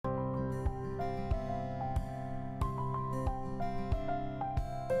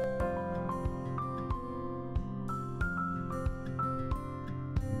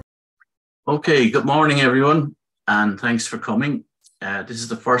Okay, good morning, everyone, and thanks for coming. This is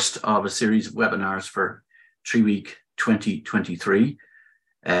the first of a series of webinars for 3-week 2023.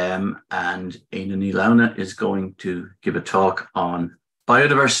 And Eanna is going to give a talk on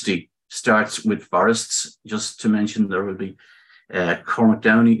biodiversity, starts with forests. Just to mention, there will be Cormac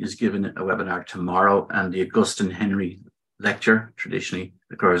Downey is giving a webinar tomorrow, and the Augustine Henry lecture, traditionally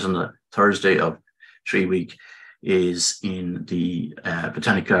occurs on the Thursday of 3-week, is in the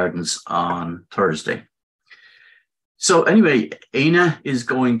Botanic Gardens on Thursday. So anyway, Eanna is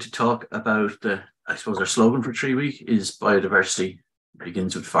going to talk about I suppose our slogan for 3-week is biodiversity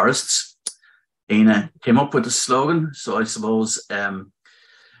begins with forests. Eanna came up with the slogan, so I suppose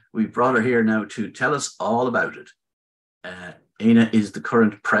we brought her here now to tell us all about it. Eanna is the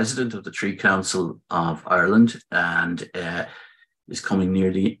current president of the Tree Council of Ireland and is coming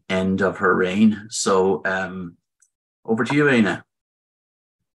near the end of her reign. So over to you, Eanna.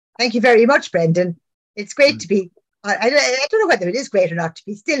 Thank you very much, Brendan. It's great to be, I don't know whether it is great or not to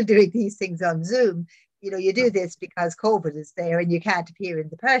be still doing these things on Zoom. You know, you do this because COVID is there and you can't appear in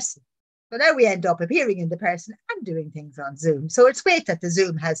the person. So now we end up appearing in the person and doing things on Zoom. So it's great that the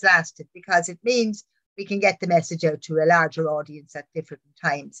Zoom has lasted because it means we can get the message out to a larger audience at different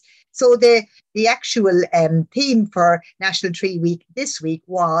times. So the actual theme for National Tree Week this week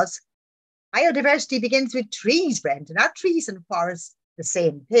was biodiversity begins with trees, Brendan. Are trees and forests the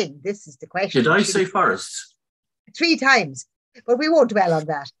same thing? This is the question. Did I say forests? 3 times, but we won't dwell on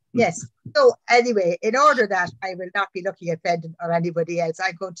that. Yes. So anyway, in order that I will not be looking at Brendan or anybody else,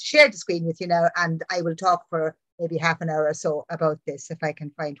 I'm going to share the screen with you now, and I will talk for maybe half an hour or so about this, if I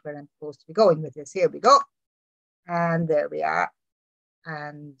can find where I'm supposed to be going with this. Here we go. And there we are.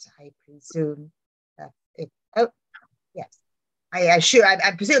 And I presume that yes.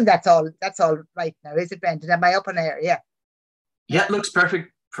 I presume that's all right now, is it, Brendan? Am I up on air? Yeah. Yeah, it looks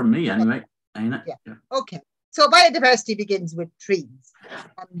perfect from me anyway. Yeah. Okay. So biodiversity begins with trees.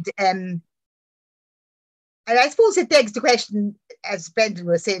 And I suppose it begs the question, as Brendan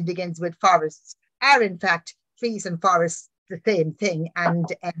was saying, begins with forests. Are in fact trees and forests the same thing? And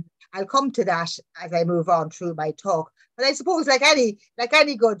I'll come to that as I move on through my talk. But I suppose like any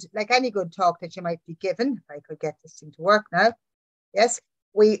good talk that you might be given, if I could get this thing to work now. Yes,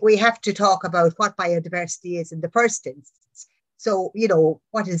 we have to talk about what biodiversity is in the first instance. So, you know,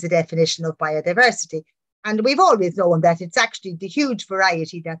 what is the definition of biodiversity? And we've always known that it's actually the huge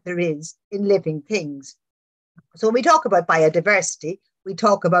variety that there is in living things. So when we talk about biodiversity, we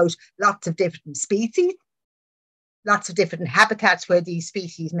talk about lots of different species, lots of different habitats where these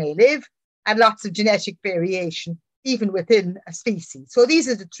species may live, and lots of genetic variation even within a species. So these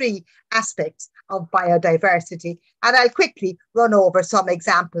are the 3 aspects of biodiversity. And I'll quickly run over some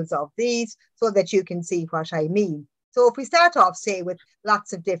examples of these so that you can see what I mean. So if we start off, say, with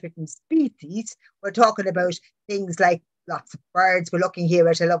lots of different species, we're talking about things like lots of birds. We're looking here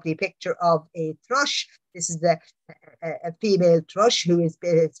at a lovely picture of a thrush. This is a female thrush who is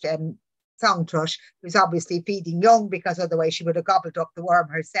song thrush, who's obviously feeding young because otherwise she would have gobbled up the worm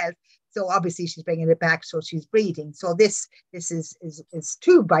herself. So obviously she's bringing it back, so she's breeding. So this is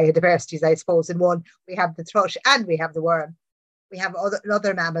 2 biodiversities, I suppose. In one, we have the thrush and we have the worm. We have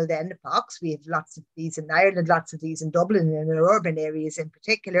another mammal then, the fox. We have lots of these in Ireland, lots of these in Dublin, and in our urban areas in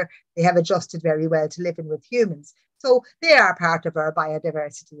particular. They have adjusted very well to living with humans. So they are part of our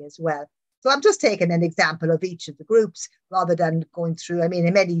biodiversity as well. So I'm just taking an example of each of the groups rather than going through, I mean,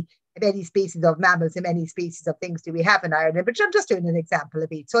 in many species of mammals and many species of things do we have in Ireland, but I'm just doing an example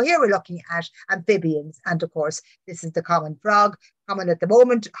of each. So here we're looking at amphibians. And of course, this is the common frog, common at the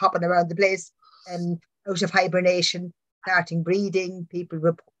moment, hopping around the place and out of hibernation, starting breeding. People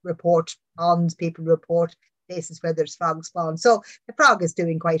report ponds, people report places where there's frog spawn. So the frog is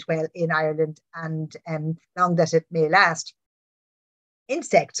doing quite well in Ireland, and long that it may last.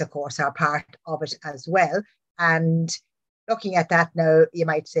 Insects, of course, are part of it as well. And looking at that now, you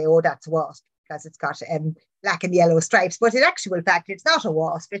might say, oh, that's a wasp because it's got black and yellow stripes. But in actual fact, it's not a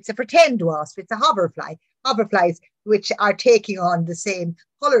wasp. It's a pretend wasp. It's a hoverfly. Hoverflies which are taking on the same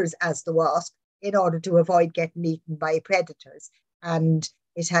colours as the wasp in order to avoid getting eaten by predators. And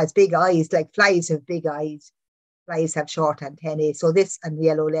it has big eyes, like flies have big eyes. Flies have short antennae. So this, and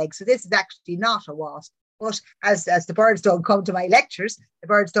yellow legs. So this is actually not a wasp. But as the birds don't come to my lectures, the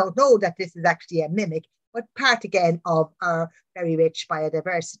birds don't know that this is actually a mimic, but part again of our very rich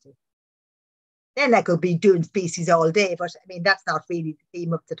biodiversity. Then I could be doing species all day, but I mean, that's not really the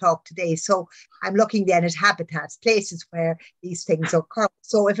theme of the talk today. So I'm looking then at habitats, places where these things occur.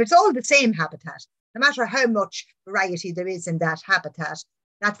 So if it's all the same habitat, no matter how much variety there is in that habitat,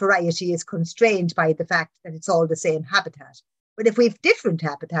 that variety is constrained by the fact that it's all the same habitat. But if we have different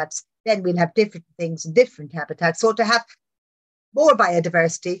habitats, then we'll have different things in different habitats. So to have more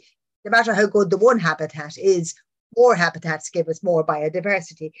biodiversity, no matter how good the one habitat is, more habitats give us more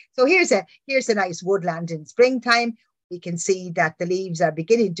biodiversity. So here's a nice woodland in springtime. We can see that the leaves are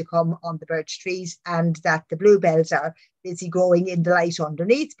beginning to come on the birch trees and that the bluebells are busy growing in the light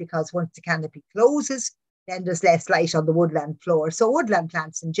underneath, because once the canopy closes, then there's less light on the woodland floor. So woodland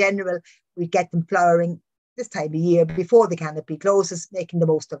plants in general, we get them flowering this time of year before the canopy closes, making the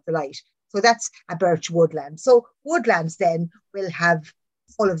most of the light. So that's a birch woodland. So woodlands then will have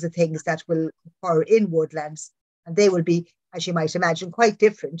all of the things that will occur in woodlands, and they will be, as you might imagine, quite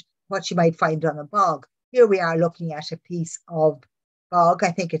different to what you might find on a bog. Here we are looking at a piece of bog.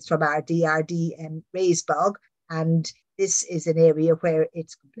 I think it's from our DRD raised bog. And this is an area where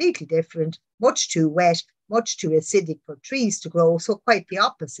it's completely different, much too wet, much too acidic for trees to grow. So quite the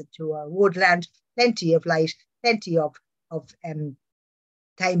opposite to our woodland. Plenty of light, plenty of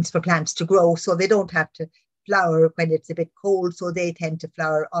times for plants to grow. So they don't have to flower when it's a bit cold. So they tend to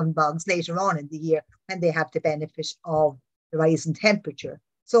flower on bogs later on in the year when they have the benefit of the rise in temperature.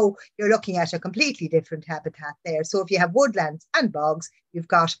 So you're looking at a completely different habitat there. So if you have woodlands and bogs, you've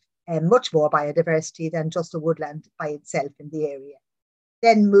got much more biodiversity than just a woodland by itself in the area.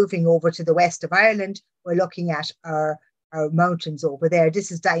 Then moving over to the west of Ireland, we're looking at our mountains over there.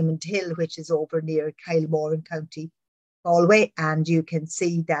 This is Diamond Hill, which is over near Kylemore in County Galway. And you can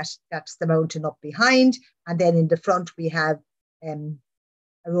see that that's the mountain up behind. And then in the front, we have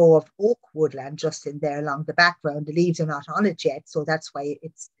a row of oak woodland just in there along the background. The leaves are not on it yet, so that's why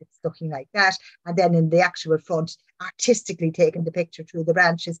it's looking like that. And then in the actual front, artistically taking the picture through the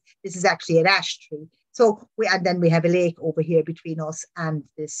branches, this is actually an ash tree. So and then we have a lake over here between us and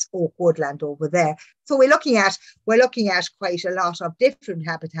this oak woodland over there. So we're looking at quite a lot of different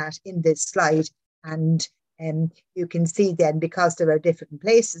habitat in this slide. And you can see then, because there are different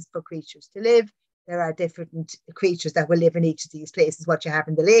places for creatures to live, there are different creatures that will live in each of these places. What you have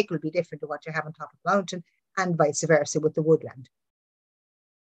in the lake will be different to what you have on top of the mountain, and vice versa with the woodland.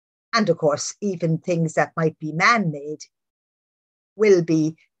 And of course, even things that might be man-made will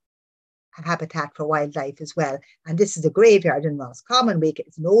be a habitat for wildlife as well. And this is a graveyard in Roscommon.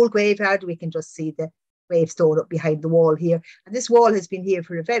 It's an old graveyard. We can just see the gravestone up behind the wall here. And this wall has been here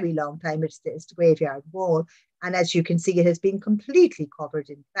for a very long time. It's the graveyard wall. And as you can see, it has been completely covered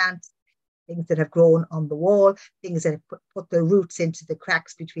in plants, things that have grown on the wall, things that have put their roots into the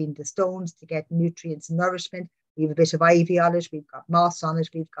cracks between the stones to get nutrients and nourishment. We have a bit of ivy on it, we've got moss on it,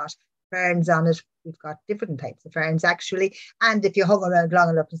 we've got ferns on it, we've got different types of ferns actually. And if you hung around long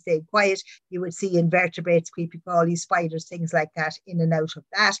enough and stayed quiet, you would see invertebrates, creepy crawlies, spiders, things like that in and out of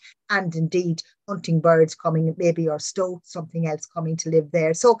that. And indeed, hunting birds coming, maybe, or stoats, something else coming to live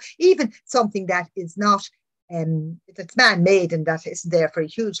there. So even something that is not that's man-made and that isn't there for a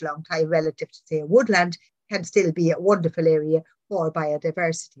huge long time relative to, say, a woodland, can still be a wonderful area for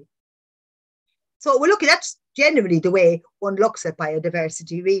biodiversity. So we're looking, that's generally the way one looks at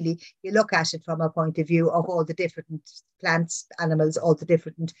biodiversity, really. You look at it from a point of view of all the different plants, animals, all the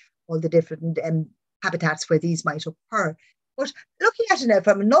different habitats where these might occur. But looking at it now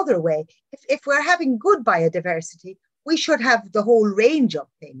from another way, if we're having good biodiversity, we should have the whole range of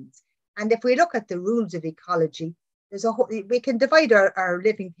things. And if we look at the rules of ecology, we can divide our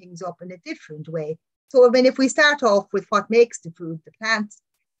living things up in a different way. So, I mean, if we start off with what makes the food, the plants,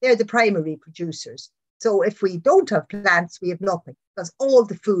 they're the primary producers. So if we don't have plants, we have nothing, because all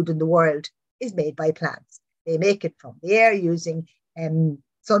the food in the world is made by plants. They make it from the air using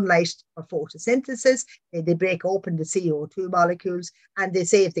sunlight for photosynthesis. They break open the CO2 molecules and they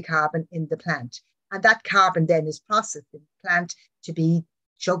save the carbon in the plant. And that carbon then is processed in the plant to be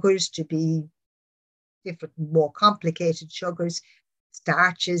sugars, to be different, more complicated sugars,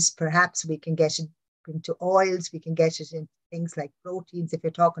 starches, perhaps we can get it into oils, we can get it in things like proteins if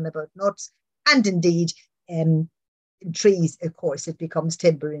you're talking about nuts, and indeed in trees, of course, it becomes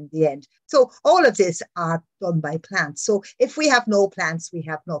timber in the end. So all of this are done by plants. So if we have no plants, we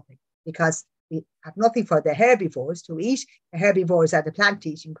have nothing, because we have nothing for the herbivores to eat. The herbivores are the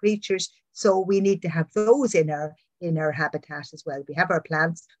plant-eating creatures, so we need to have those in our habitat as well. We have our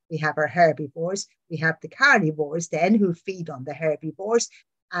plants, we have our herbivores, we have the carnivores then who feed on the herbivores,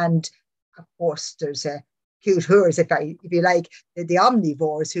 and of course there's a cute hers, if you like, the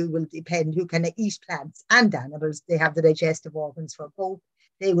omnivores who can eat plants and animals. They have the digestive organs for both.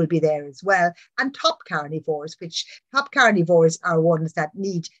 They will be there as well. And top carnivores are ones that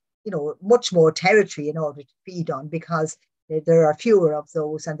need, much more territory in order to feed on, because there are fewer of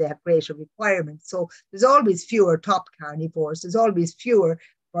those and they have greater requirements. So there's always fewer top carnivores. There's always fewer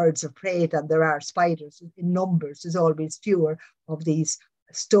birds of prey than there are spiders in numbers. There's always fewer of these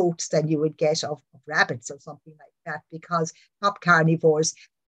stoats than you would get of rabbits or something like that, because top carnivores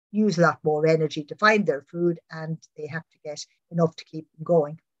use a lot more energy to find their food, and they have to get enough to keep them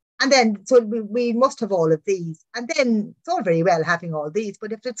going. And then, so we must have all of these. And then it's all very well having all these,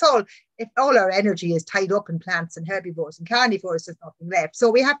 but if all our energy is tied up in plants and herbivores and carnivores, there's nothing left.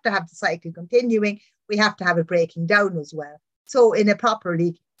 So we have to have the cycle continuing. We have to have it breaking down as well. So in a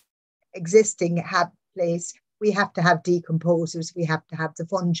properly existing place, we have to have decomposers. We have to have the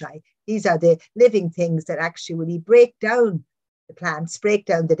fungi. These are the living things that actually break down the plants, break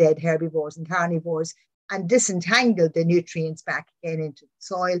down the dead herbivores and carnivores, and disentangle the nutrients back again into the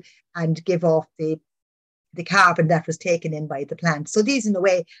soil and give off the carbon that was taken in by the plants. So these, in a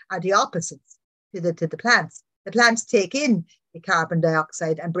way, are the opposites to the plants. The plants take in the carbon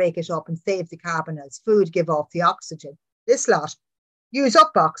dioxide and break it up and save the carbon as food, give off the oxygen. This lot use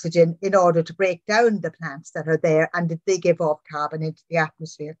up oxygen in order to break down the plants that are there, and they give off carbon into the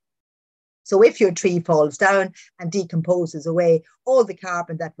atmosphere. So if your tree falls down and decomposes away, all the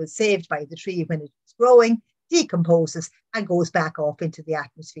carbon that was saved by the tree when it was growing decomposes and goes back off into the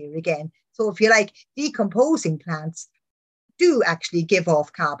atmosphere again. So if you like, decomposing plants do actually give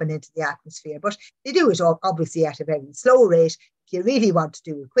off carbon into the atmosphere, but they do it obviously at a very slow rate. If you really want to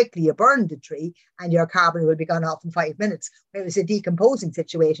do it quickly, you burn the tree and your carbon will be gone off in 5 minutes, whereas a decomposing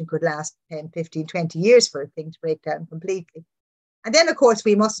situation could last 10, 15, 20 years for a thing to break down completely. And then, of course,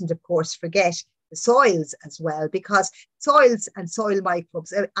 we mustn't, of course, forget the soils as well, because soils and soil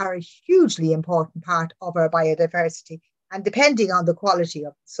microbes are a hugely important part of our biodiversity. And depending on the quality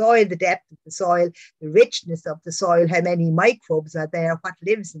of the soil, the depth of the soil, the richness of the soil, how many microbes are there, what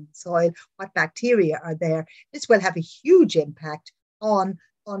lives in the soil, what bacteria are there, this will have a huge impact on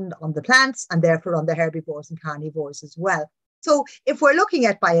the plants and therefore on the herbivores and carnivores as well. So if we're looking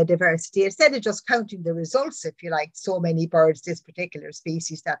at biodiversity, instead of just counting the results, if you like, so many birds, this particular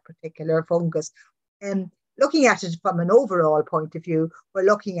species, that particular fungus, looking at it from an overall point of view, we're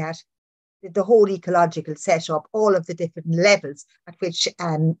looking at the whole ecological setup, all of the different levels at which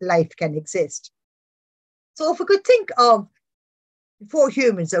life can exist. So if we could think of, before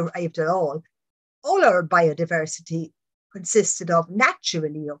humans arrived at all our biodiversity consisted of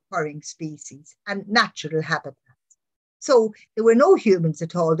naturally occurring species and natural habitats. So there were no humans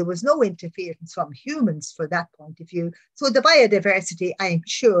at all. There was no interference from humans for that point of view. So the biodiversity, I'm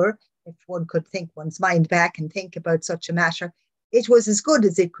sure, if one could think one's mind back and think about such a matter, it was as good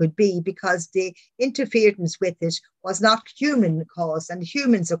as it could be, because the interference with it was not human caused. And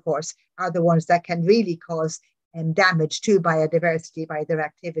humans, of course, are the ones that can really cause damage to biodiversity by their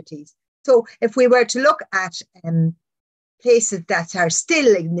activities. So if we were to look at places that are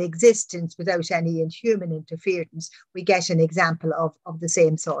still in existence without any human interference, we get an example of the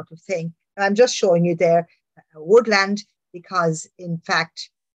same sort of thing. I'm just showing you there a woodland, because in fact,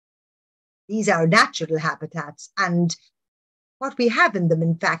 these are natural habitats, and what we have in them,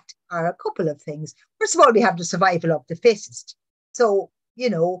 in fact, are a couple of things. First of all, we have the survival of the fittest. So,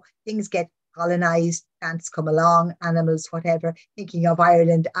 things get colonized, plants come along, animals, whatever. Thinking of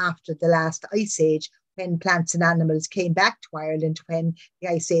Ireland after the last ice age, when plants and animals came back to Ireland, when the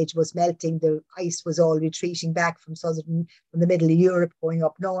ice age was melting, the ice was all retreating back from the middle of Europe going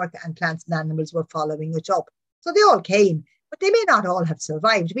up north, and plants and animals were following it up. So they all came, but they may not all have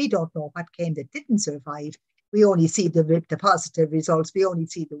survived. We don't know what came that didn't survive. We only see the positive results. We only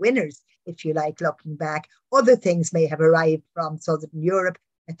see the winners, if you like, looking back. Other things may have arrived from Southern Europe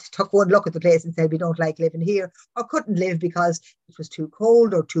and took one look at the place and said, we don't like living here, or couldn't live because it was too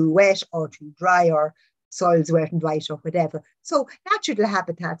cold or too wet or too dry, or soils weren't right or whatever. So natural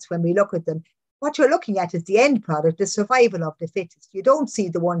habitats, when we look at them, what you're looking at is the end product, the survival of the fittest. You don't see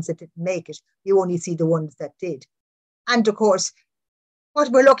the ones that didn't make it. You only see the ones that did. And of course, what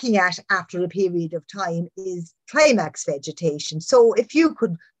we're looking at after a period of time is climax vegetation. So if you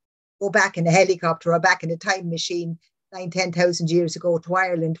could go back in a helicopter or back in a time machine 9,000-10,000 years ago to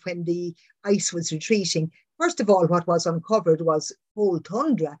Ireland when the ice was retreating, first of all, what was uncovered was whole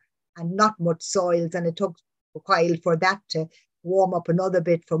tundra and not much soils. And it took a while for that to warm up another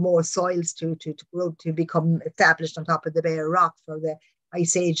bit, for more soils to grow, to become established on top of the bare rock, for the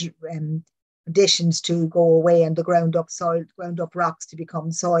ice age conditions to go away and the ground up rocks to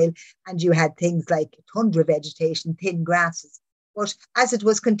become soil. And you had things like tundra vegetation, thin grasses. But as it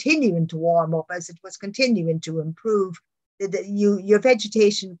was continuing to warm up, as it was continuing to improve, your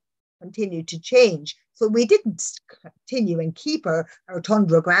vegetation continued to change. So we didn't continue and keep our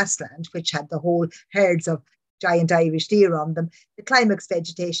tundra grassland, which had the whole herds of giant Irish deer on them. The climax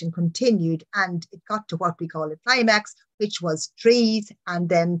vegetation continued, and it got to what we call a climax, which was trees, and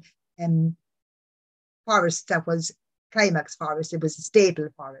then forest that was climax forest. It was a stable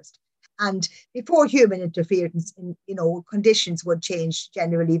forest. And before human interference, conditions would change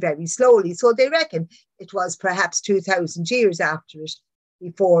generally very slowly. So they reckon it was perhaps 2,000 years after it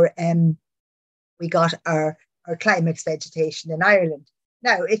before we got our climax vegetation in Ireland.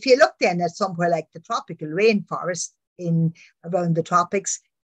 Now, if you look then at somewhere like the tropical rainforest around the tropics,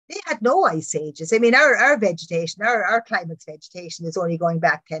 they had no ice ages. I mean, our vegetation, our climax vegetation is only going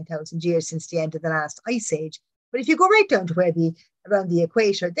back 10,000 years since the end of the last ice age. But if you go right down to around the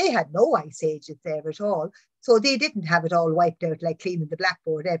equator, they had no ice ages there at all. So they didn't have it all wiped out like cleaning the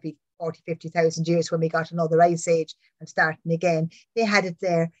blackboard every 40, 50,000 years when we got another ice age and starting again. They had it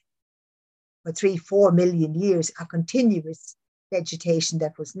there for 3-4 million years, a continuous vegetation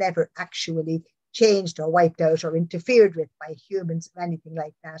that was never actually changed or wiped out or interfered with by humans or anything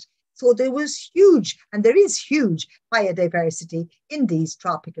like that. So there was huge, and there is huge biodiversity in these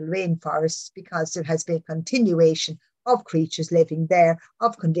tropical rainforests because there has been a continuation of creatures living there,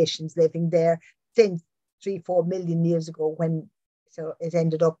 of conditions living there since 3-4 million years ago, so it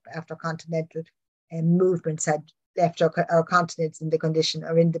ended up after continental movements had left our continents in the condition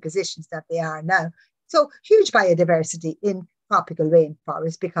or in the positions that they are now. So huge biodiversity in tropical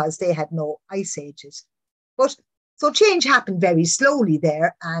rainforests because they had no ice ages. But so change happened very slowly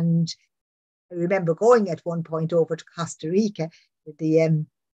there. And I remember going at one point over to Costa Rica with the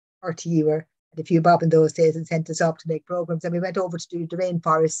RTE were had a few bob in those days and sent us up to make programs. And we went over to do the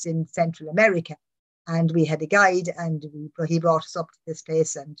rainforests in Central America. And we had a guide and he brought us up to this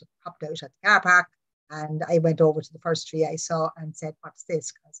place and popped out at the car park. And I went over to the first tree I saw and said, what's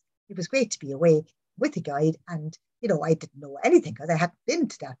this? Because it was great to be away with a guide. And, I didn't know anything because I hadn't been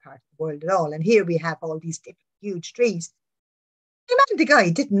to that part of the world at all. And here we have all these different huge trees. Imagine the guy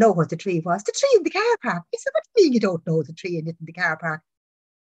didn't know what the tree was. The tree in the car park. I said, what do you mean you don't know the tree in the car park?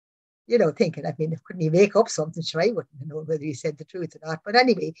 Thinking, couldn't he make up something? Sure, I wouldn't know whether he said the truth or not. But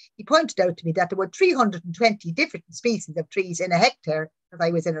anyway, he pointed out to me that there were 320 different species of trees in a hectare because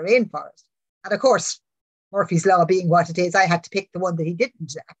I was in a rainforest. And of course, Murphy's Law being what it is, I had to pick the one that he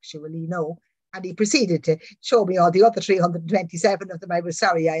didn't actually know. And he proceeded to show me all the other 327 of them. I was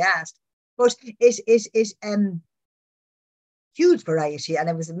sorry I asked. But it is huge variety, and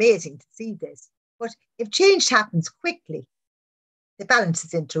it was amazing to see this. But if change happens quickly, the balance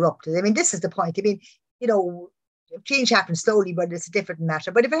is interrupted. This is the point. If change happens slowly, but it's a different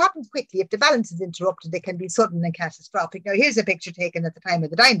matter. But if it happens quickly, if the balance is interrupted, it can be sudden and catastrophic. Now, here's a picture taken at the time of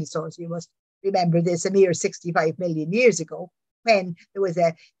the dinosaurs. You must remember this, a mere 65 million years ago, when there was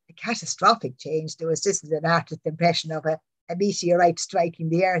a catastrophic change. This is an artist's impression of a meteorite striking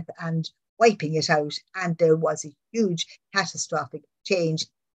the Earth and wiping it out. And there was a huge catastrophic change.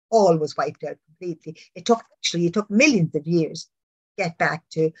 All was wiped out completely. It took millions of years to get back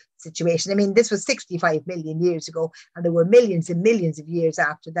to the situation. This was 65 million years ago, and there were millions and millions of years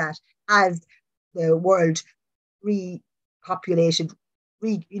after that as the world repopulated,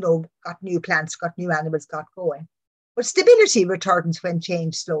 got new plants, got new animals, got going. But stability returns when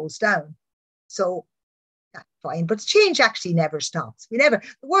change slows down. So that's fine. But change actually never stops. The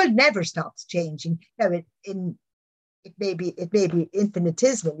world never stops changing. Now it may be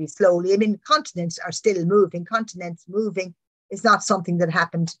infinitesimally slowly. Continents are still moving. Continents moving is not something that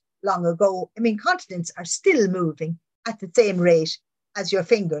happened long ago. Continents are still moving at the same rate as your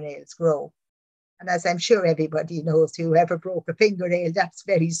fingernails grow. And as I'm sure everybody knows, whoever broke a fingernail, that's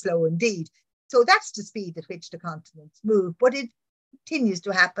very slow indeed. So that's the speed at which the continents move, but it continues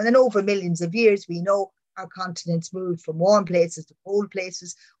to happen. And over millions of years, we know our continents moved from warm places to cold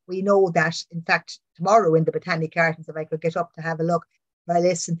places. We know that, in fact, tomorrow in the Botanic Gardens, if I could get up to have a look,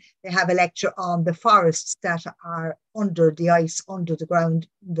 listen, they have a lecture on the forests that are under the ice, under the ground,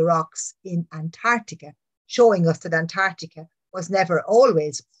 in the rocks in Antarctica, showing us that Antarctica was never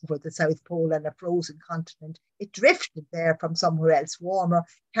always over the South Pole and a frozen continent. It drifted there from somewhere else warmer,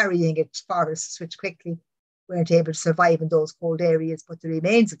 carrying its forests, which quickly weren't able to survive in those cold areas, but the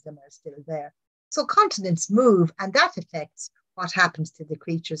remains of them are still there. So continents move, and that affects what happens to the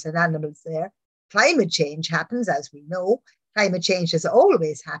creatures and animals there. Climate change happens, as we know. Climate change has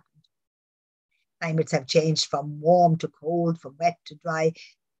always happened. Climates have changed from warm to cold, from wet to dry,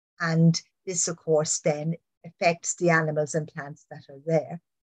 and this, of course, then affects the animals and plants that are there.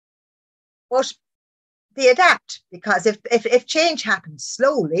 But they adapt, because if change happens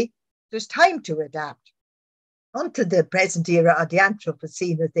slowly, there's time to adapt. Until the present era, or the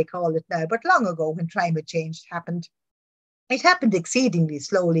Anthropocene, as they call it now, but long ago when climate change happened, it happened exceedingly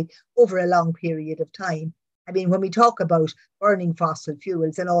slowly over a long period of time. When we talk about burning fossil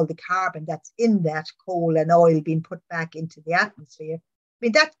fuels and all the carbon that's in that coal and oil being put back into the atmosphere,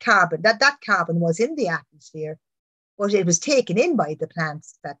 that carbon was in the atmosphere but it was taken in by the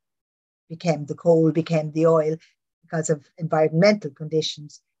plants that became the coal, became the oil because of environmental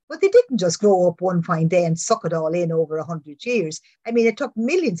conditions. But they didn't just grow up one fine day and suck it all in over 100 years. I mean, it took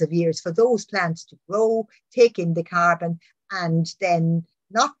millions of years for those plants to grow, take in the carbon, and then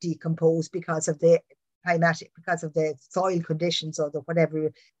not decompose because of the climatic, because of the soil conditions or the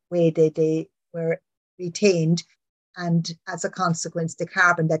whatever way they were retained. And as a consequence, the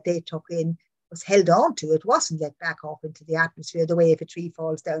carbon that they took in was held on to. It wasn't let back off into the atmosphere the way if a tree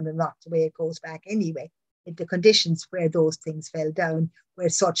falls down and rots, the way it goes back anyway. The conditions where those things fell down were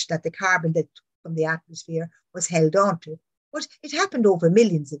such that the carbon that from the atmosphere was held on to. But it happened over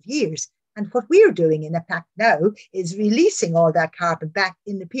millions of years. And what we're doing in effect now is releasing all that carbon back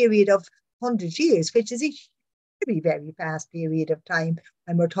in the period of 100 years, which is a very, very fast period of time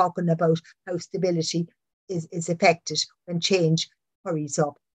when we're talking about how stability is affected when change hurries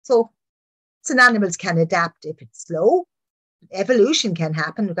up. So some animals can adapt if it's slow. Evolution can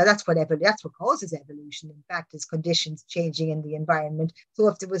happen because that's what causes evolution. In fact, is conditions changing in the environment. So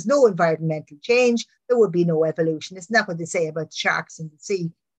if there was no environmental change, there would be no evolution. It's not what they say about sharks in the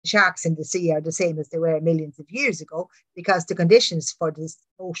sea. The sharks in the sea are the same as they were millions of years ago because the conditions for the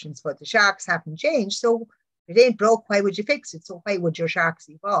oceans for the sharks haven't changed. So if it ain't broke, why would you fix it? So why would your sharks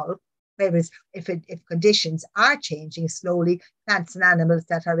evolve? Whereas if conditions are changing slowly, plants and animals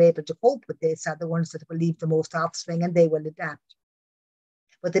that are able to cope with this are the ones that will leave the most offspring and they will adapt.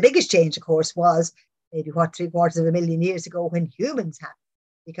 But the biggest change, of course, was maybe 750,000 years ago when humans happened,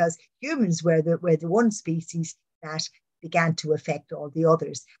 because humans were the one species that began to affect all the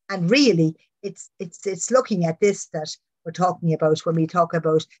others. And really, it's looking at this that we're talking about when we talk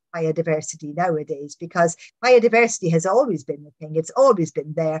about biodiversity nowadays, because biodiversity has always been a thing. It's always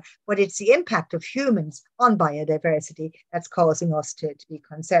been there, but it's the impact of humans on biodiversity that's causing us to be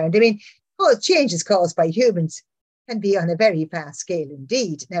concerned. I mean, changes caused by humans can be on a very fast scale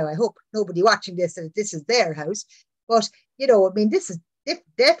indeed. Now, I hope nobody watching this is their house, but, I mean, this is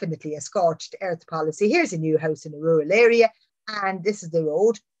definitely a scorched earth policy. Here's a new house in a rural area, and this is the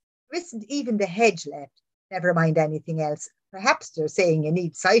road. There isn't even the hedge left. Never mind anything else. Perhaps they're saying you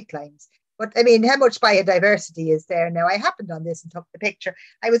need sightlines. But I mean, how much biodiversity is there now? I happened on this and took the picture.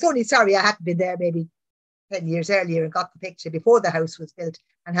 I was only sorry I hadn't been there maybe 10 years earlier and got the picture before the house was built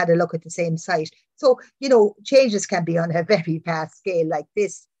and had a look at the same site. So, changes can be on a very fast scale like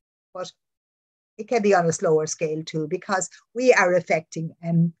this, but it can be on a slower scale too, because we are affecting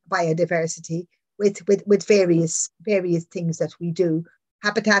biodiversity with various things that we do.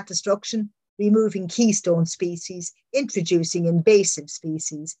 Habitat destruction, removing keystone species, introducing invasive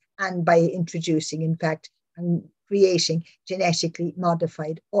species, and by introducing, in fact, and creating genetically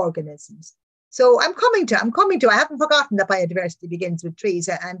modified organisms. So I'm coming to, I haven't forgotten that biodiversity begins with trees.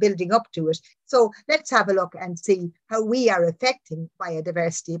 I'm building up to it. So let's have a look and see how we are affecting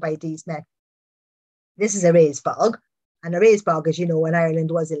biodiversity by these methods. This is a raised bog. And a raised bog, as you know, in Ireland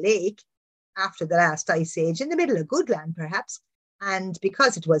was a lake after the last ice age, in the middle of Goodland, perhaps. And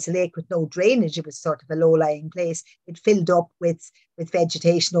because it was a lake with no drainage, it was sort of a low-lying place. It filled up with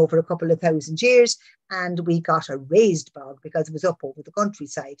vegetation over a couple of thousand years, and we got a raised bog because it was up over the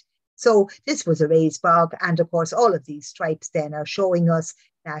countryside. So this was a raised bog, and of course all of these stripes then are showing us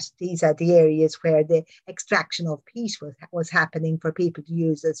that these are the areas where the extraction of peat was happening for people to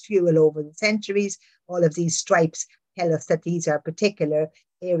use as fuel over the centuries. All of these stripes tell us that these are particular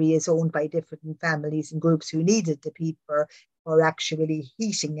areas owned by different families and groups who needed the peat for actually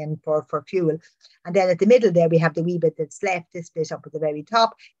heating and for fuel. And then at the middle there, we have the wee bit that's left, this bit up at the very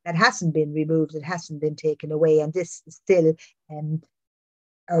top, that hasn't been removed, it hasn't been taken away. And this is still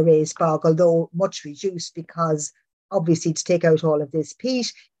a raised bog, although much reduced, because obviously to take out all of this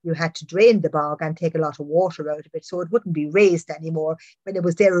peat, you had to drain the bog and take a lot of water out of it. So it wouldn't be raised anymore. When it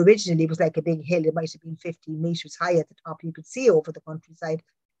was there originally, it was like a big hill. It might have been 15 meters high at the top. You could see over the countryside.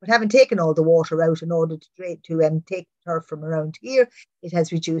 But having taken all the water out in order to take turf from around here, it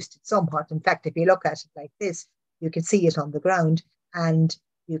has reduced it somewhat. In fact, if you look at it like this, you can see it on the ground, and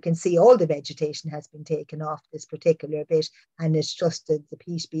you can see all the vegetation has been taken off this particular bit, and it's just the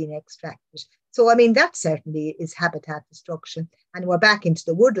peat being extracted. So, I mean, that certainly is habitat destruction. And we're back into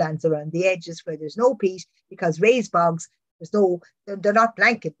the woodlands around the edges where there's no peat, because raised bogs, they're not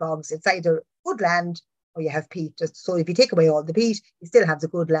blanket bogs. It's either woodland or you have peat. So if you take away all the peat, you still have the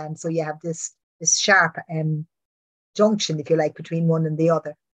good land. So you have this sharp junction, if you like, between one and the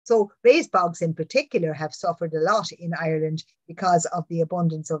other. So raised bogs in particular have suffered a lot in Ireland because of the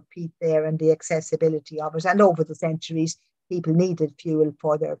abundance of peat there and the accessibility of it. And over the centuries, people needed fuel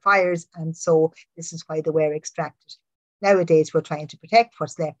for their fires. And so this is why they were extracted. Nowadays, we're trying to protect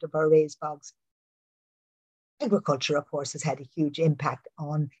what's left of our raised bogs. Agriculture, of course, has had a huge impact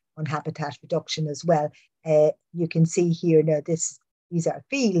on habitat reduction as well. You can see here now these are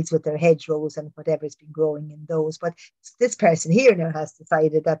fields with their hedgerows and whatever's been growing in those. But this person here now has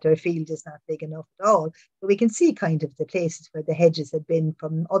decided that their field is not big enough at all. But we can see kind of the places where the hedges had been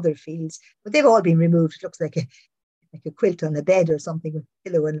from other fields, but they've all been removed. It looks like a quilt on a bed or something with a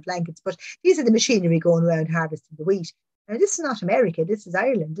pillow and blankets. But these are the machinery going around harvesting the wheat. Now, this is not America. This is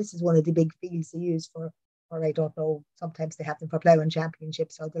Ireland. This is one of the big fields they use for, or I don't know, sometimes they have them for ploughing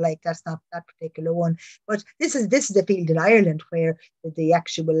championships or the like. That's not that particular one. But this is a field in Ireland where the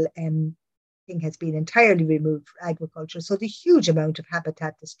actual thing has been entirely removed for agriculture. So the huge amount of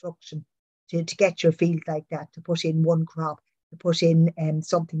habitat destruction to get your field like that, to put in one crop, to put in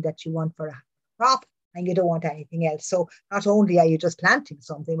something that you want for a crop, and you don't want anything else. So not only are you just planting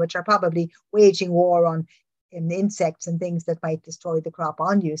something, which are probably waging war on insects and things that might destroy the crop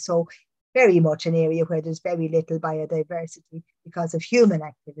on you. So very much an area where there's very little biodiversity because of human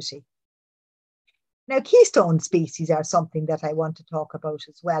activity. Now, keystone species are something that I want to talk about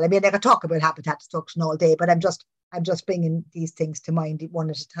as well. I mean, I could talk about habitat destruction all day, but I'm just bringing these things to mind one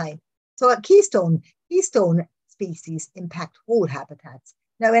at a time. So keystone species impact whole habitats.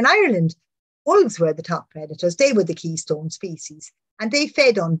 Now, in Ireland, wolves were the top predators. They were the keystone species, and they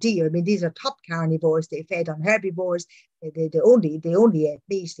fed on deer. I mean, these are top carnivores. They fed on herbivores. They only ate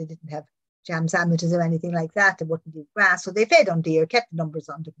meat. They didn't have jam sandwiches or anything like that. They wouldn't eat grass. So they fed on deer, kept the numbers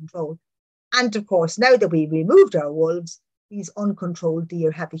under control. And of course, now that we removed our wolves, these uncontrolled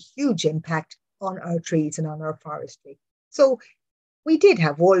deer have a huge impact on our trees and on our forestry. So we did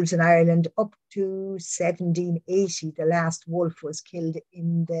have wolves in Ireland up to 1780. The last wolf was killed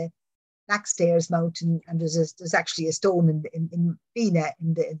in the Blackstairs Mountain, and there's actually a stone in Eanna,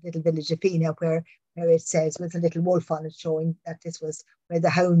 in the little village of Eanna, where it says, with a little wolf on it, showing that this was where the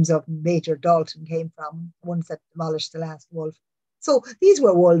hounds of Major Dalton came from, the ones that demolished the last wolf. So these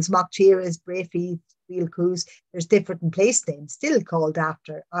were wolves, Mockcheeras, Brafey, Wheelcoos. There's different place names still called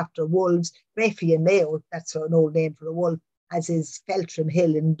after wolves. Brafey and Mayo, that's an old name for a wolf, as is Feltram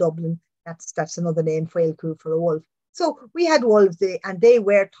Hill in Dublin. That's another name, Wheelcoo, for a wolf. So we had wolves, and they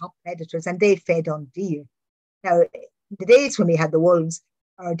were top predators, and they fed on deer. Now, the days when we had the wolves,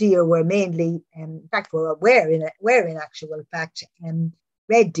 our deer were mainly, in fact, were in actual fact,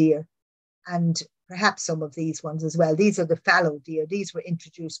 red deer, and perhaps some of these ones as well. These are the fallow deer. These were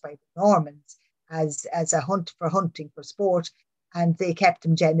introduced by the Normans as a hunt for hunting for sport, and they kept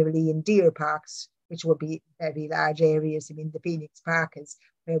them generally in deer parks, which would be very large areas. I mean, the Phoenix Park is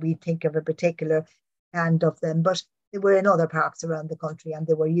where we think of a particular kind of them, but they were in other parks around the country, and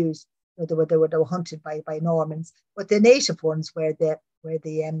they were used. They were hunted by Normans, but the native ones were the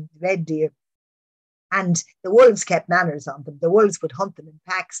red deer, and the wolves kept manners on them. The wolves would hunt them in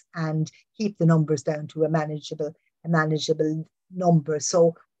packs and keep the numbers down to a manageable number.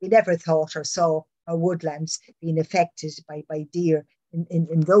 So we never thought or saw our woodlands being affected by deer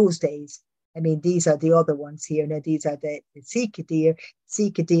in those days. I mean, these are the other ones here. Now, these are the Sika deer.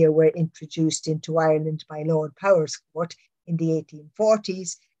 Sika deer were introduced into Ireland by Lord Powerscourt in the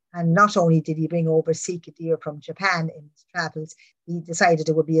 1840s. And not only did he bring over Sika deer from Japan in his travels, he decided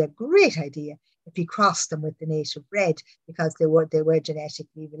it would be a great idea if he crossed them with the native red, because they were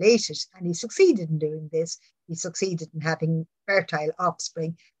genetically related. And he succeeded in doing this. He succeeded in having fertile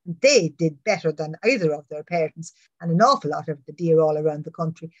offspring. And they did better than either of their parents. And an awful lot of the deer all around the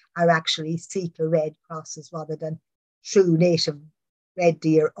country are actually Sika red crosses rather than true native red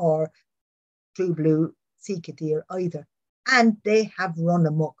deer or true blue Sika deer either. And they have run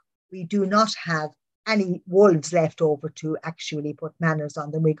amok. We do not have any wolves left over to actually put manners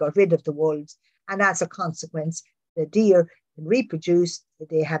on them. We got rid of the wolves. And as a consequence, the deer can reproduce.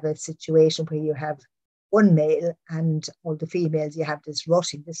 They have a situation where you have one male, and all the females, you have this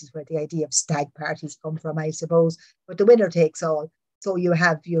rutting. This is where the idea of stag parties come from, I suppose. But the winner takes all. So you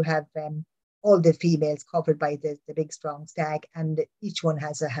have all the females covered by the big strong stag, and each one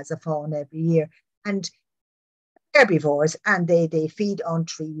has a fawn every year. And herbivores, and they feed on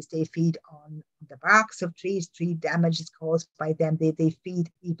trees. They feed on the barks of trees. Tree damage is caused by them. They feed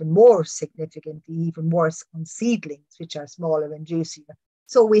even more significantly, even worse, on seedlings, which are smaller and juicier.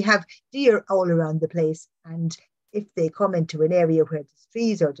 So we have deer all around the place, and if they come into an area where there's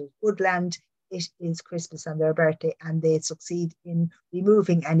trees or there's woodland, it is Christmas and their birthday, and they succeed in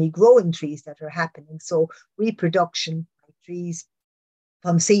removing any growing trees that are happening. So reproduction by trees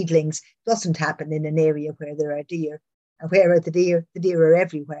from seedlings doesn't happen in an area where there are deer. And where are the deer? The deer are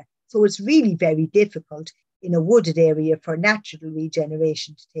everywhere. So it's really very difficult in a wooded area for natural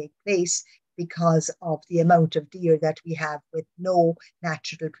regeneration to take place because of the amount of deer that we have with no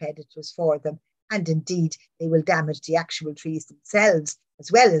natural predators for them. And indeed, they will damage the actual trees themselves,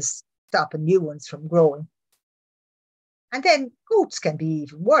 as well as stopping new ones from growing. And then goats can be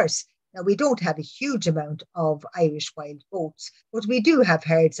even worse. Now, we don't have a huge amount of Irish wild goats, but we do have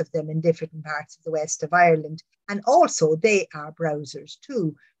herds of them in different parts of the west of Ireland. And also, they are browsers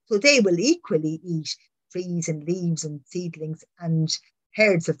too. So they will equally eat trees and leaves and seedlings. And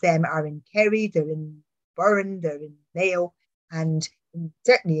herds of them are in Kerry, they're in Burren, they're in Mayo, and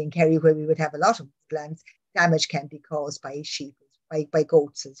certainly in Kerry, where we would have a lot of woodlands, damage can be caused by sheep, by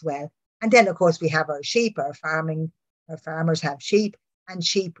goats as well. And then, of course, we have our sheep, our farmers have sheep, and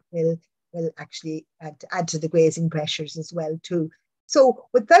sheep will actually add to the grazing pressures as well too. So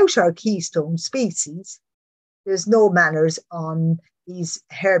without our keystone species, there's no manners on these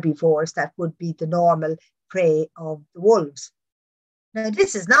herbivores that would be the normal prey of the wolves. Now,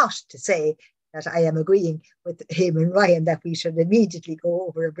 this is not to say that I am agreeing with him and Ryan that we should immediately go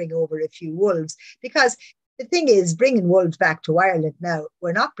over and bring over a few wolves, because the thing is, bringing wolves back to Ireland now,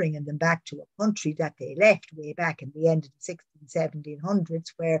 we're not bringing them back to a country that they left way back in the end of the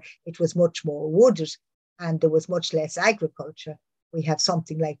 1700s, where it was much more wooded and there was much less agriculture. We have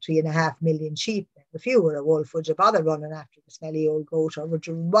something like 3.5 million sheep. If you were a wolf, would you bother running after the smelly old goat, or would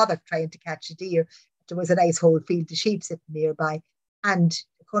you bother trying to catch a deer? There was a nice whole field of sheep sitting nearby, and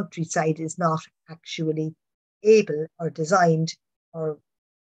the countryside is not actually able or designed or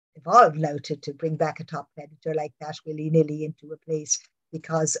evolved now to bring back a top predator like that willy-nilly into a place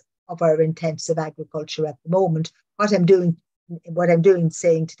because of our intensive agriculture at the moment. What I'm doing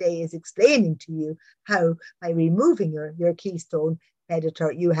saying today is explaining to you how by removing your keystone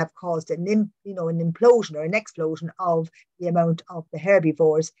predator, you have caused an implosion or an explosion of the amount of the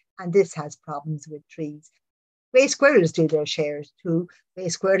herbivores, and this has problems with trees. Grey squirrels do their shares too. Grey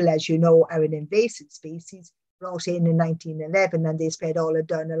squirrel, as you know, are an invasive species brought in 1911, and they spread all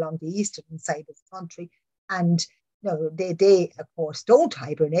down along the eastern side of the country. And they of course don't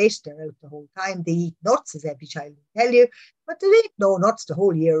hibernate. They're out the whole time. They eat nuts, as every child will tell you, but they eat no nuts the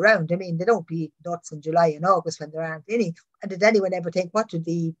whole year round. I mean, they don't eat nuts in July and August when there aren't any. And did anyone ever think, what do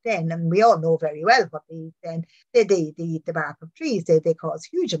they eat then? And we all know very well what they eat then. They eat the bark of trees. They cause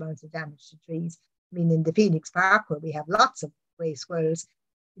huge amounts of damage to trees. I mean, in the Phoenix Park, where we have lots of grey squirrels,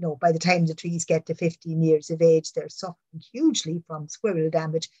 by the time the trees get to 15 years of age, they're suffering hugely from squirrel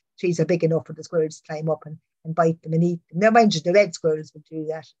damage. Trees are big enough for the squirrels to climb up and bite them and eat them. Now, mind you, the red squirrels would do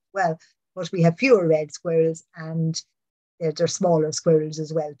that as well, but we have fewer red squirrels, and they're smaller squirrels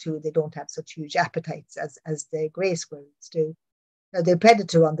as well too. They don't have such huge appetites as the grey squirrels do. Now, the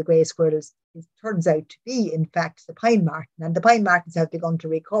predator on the grey squirrels, it turns out to be, in fact, the pine marten, and the pine martens have begun to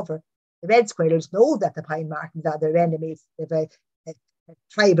recover. The red squirrels know that the pine martens are their enemies. They've a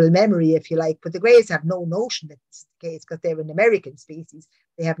tribal memory, if you like, but the greys have no notion that this is the case because they're an American species.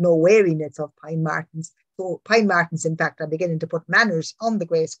 They have no wariness of pine martens. So pine martens, in fact, are beginning to put manners on the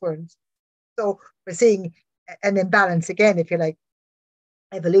grey squirrels. So we're seeing an imbalance again, if you like,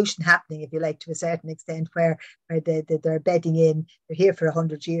 evolution happening, if you like, to a certain extent, where they're bedding in. They're here for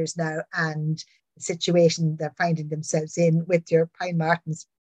 100 years now, and the situation they're finding themselves in with your pine martens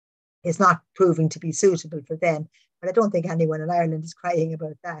is not proving to be suitable for them. But I don't think anyone in Ireland is crying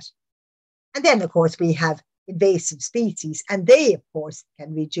about that. And then, of course, we have invasive species, and they, of course,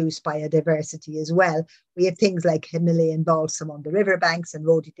 can reduce biodiversity as well. We have things like Himalayan balsam on the riverbanks and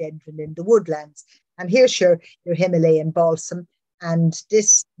rhododendron in the woodlands. And here's your Himalayan balsam. And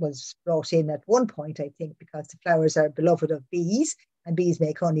this was brought in at one point, I think, because the flowers are beloved of bees, and bees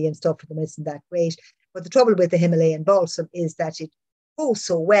make honey and stuff for them. Isn't that great? But the trouble with the Himalayan balsam is that it grows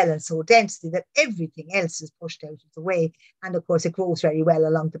so well and so densely that everything else is pushed out of the way. And of course, it grows very well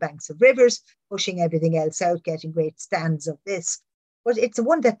along the banks of rivers, pushing everything else out, getting great stands of this. But it's the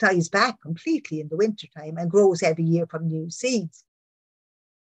one that dies back completely in the wintertime and grows every year from new seeds.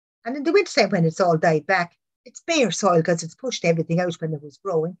 And in the wintertime, when it's all died back, it's bare soil because it's pushed everything out when it was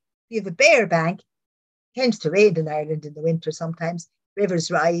growing. You have a bare bank. It tends to rain in Ireland in the winter sometimes. Rivers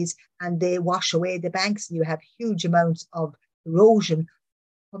rise and they wash away the banks, and you have huge amounts of erosion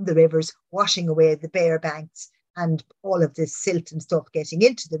from the rivers washing away the bare banks, and all of this silt and stuff getting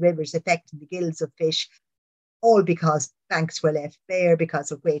into the rivers, affecting the gills of fish, all because banks were left bare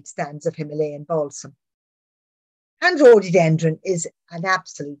because of great stands of Himalayan balsam. And rhododendron is an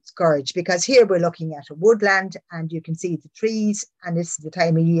absolute scourge, because here we're looking at a woodland and you can see the trees, and this is the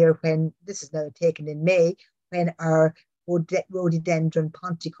time of year when, this is now taken in May, when our rhododendron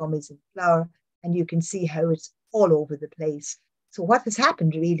ponticum is in flower, and you can see how it's all over the place. So what has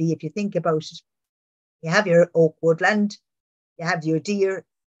happened really, if you think about it, you have your oak woodland, you have your deer,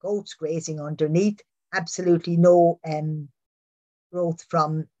 goats grazing underneath, absolutely no growth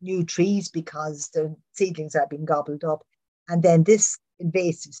from new trees because the seedlings are being gobbled up. And then this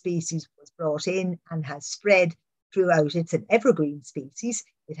invasive species was brought in and has spread throughout. It's an evergreen species.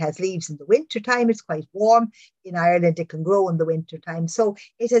 It has leaves in the winter time. It's quite warm. In Ireland, it can grow in the winter time. So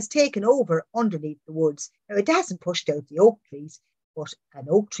it has taken over underneath the woods. Now, it hasn't pushed out the oak trees, but an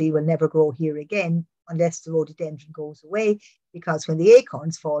oak tree will never grow here again unless the rhododendron goes away, because when the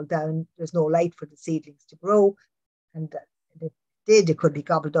acorns fall down, there's no light for the seedlings to grow, and it could be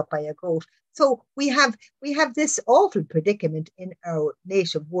gobbled up by a goat. So we have this awful predicament in our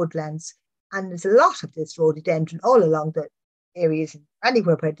native woodlands, and there's a lot of this rhododendron all along the areas,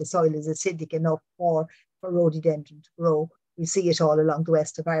 anywhere where the soil is acidic enough for rhododendron to grow. We see it all along the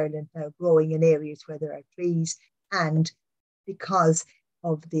west of Ireland now, growing in areas where there are trees, and because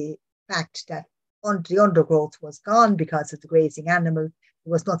of the fact that the undergrowth was gone because of the grazing animal,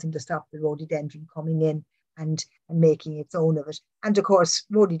 there was nothing to stop the rhododendron coming in and making its own of it. And of course,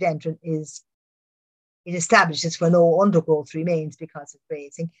 rhododendron it establishes where no undergrowth remains because of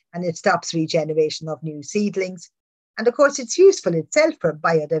grazing, and it stops regeneration of new seedlings. And of course, it's useful itself for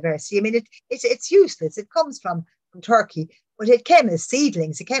biodiversity. I mean, it's useless. It comes from Turkey, but it came as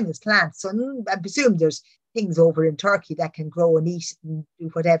seedlings, it came as plants. So I presume there's things over in Turkey that can grow and eat and do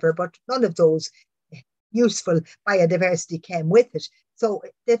whatever, but none of those useful biodiversity came with it. So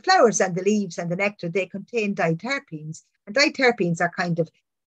the flowers and the leaves and the nectar, they contain diterpenes, and diterpenes are kind of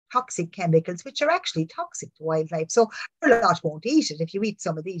toxic chemicals which are actually toxic to wildlife. So a lot won't eat it. If you eat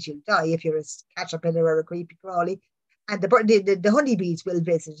some of these, you'll die if you're a caterpillar or a creepy crawly. And the honeybees will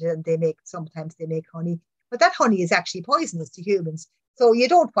visit it, and sometimes they make honey, but that honey is actually poisonous to humans. So you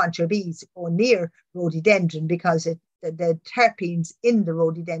don't want your bees going near rhododendron because the terpenes in the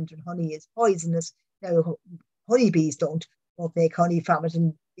rhododendron honey is poisonous. Now, honeybees don't make honey from it,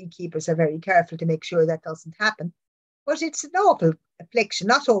 and beekeepers are very careful to make sure that doesn't happen. But it's an awful affliction.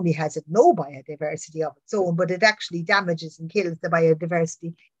 Not only has it no biodiversity of its own, but it actually damages and kills the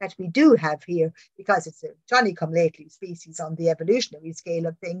biodiversity that we do have here, because it's a Johnny-come-lately species on the evolutionary scale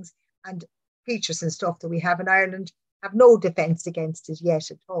of things, and creatures and stuff that we have in Ireland have no defence against it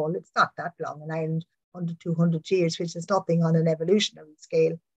yet at all. It's not that long in Ireland, 100, 200 years, which is nothing on an evolutionary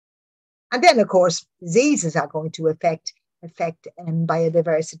scale. And then, of course, diseases are going to affect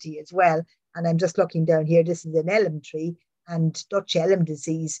biodiversity as well. And I'm just looking down here. This is an elm tree, and Dutch elm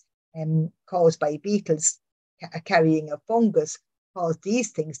disease caused by beetles carrying a fungus caused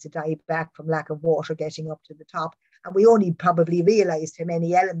these things to die back from lack of water getting up to the top. And we only probably realised how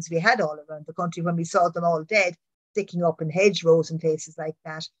many elms we had all around the country when we saw them all dead, sticking up in hedgerows and places like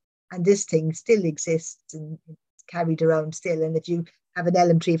that. And this thing still exists and it's carried around still. And if you have an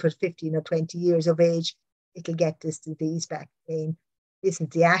elm tree for 15 or 20 years of age, it'll get this disease back again. This is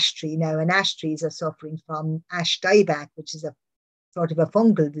the ash tree now, and ash trees are suffering from ash dieback, which is a sort of a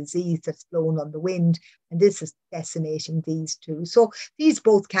fungal disease that's blown on the wind, and this is decimating these too. So these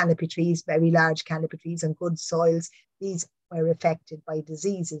both canopy trees, very large canopy trees on good soils, these were affected by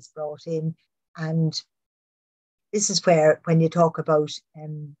diseases brought in. And this is where, when you talk about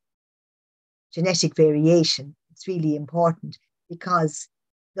genetic variation, it's really important, because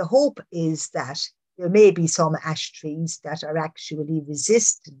the hope is that there may be some ash trees that are actually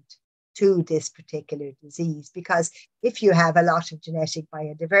resistant to this particular disease, because if you have a lot of genetic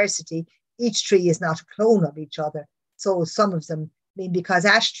biodiversity, each tree is not a clone of each other. So some of them, because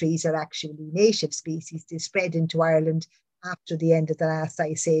ash trees are actually native species, they spread into Ireland after the end of the last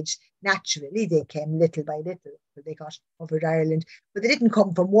ice age. Naturally, they came little by little, they got covered Ireland, but they didn't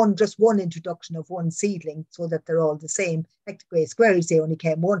come from just one introduction of one seedling so that they're all the same. Like the grey squirrels, they only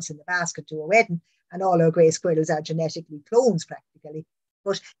came once in the basket to a wedding, and all our grey squirrels are genetically clones practically.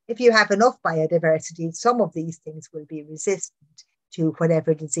 But if you have enough biodiversity, some of these things will be resistant to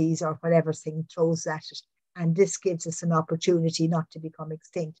whatever disease or whatever thing throws at it. And this gives us an opportunity not to become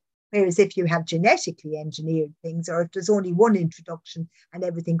extinct. Whereas if you have genetically engineered things, or if there's only one introduction and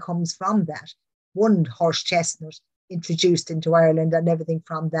everything comes from that, one horse chestnut introduced into Ireland and everything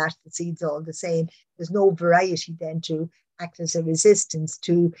from that, the seeds all the same, there's no variety then to act as a resistance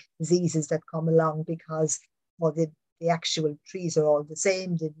to diseases that come along, because the actual trees are all the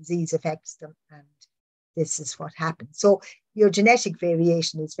same, the disease affects them, and this is what happens. So your genetic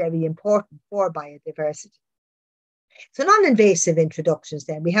variation is very important for biodiversity. So non-invasive introductions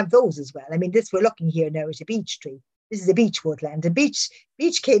then, we have those as well. We're looking here now at a beech tree. This is a beech woodland. The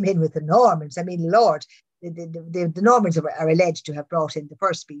beech came in with the Normans. Lord, the Normans are alleged to have brought in the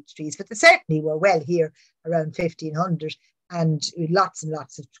first beech trees, but they certainly were well here around 1500. and lots and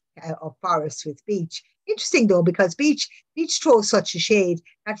lots of forests with beech. Interesting though, because beech throws such a shade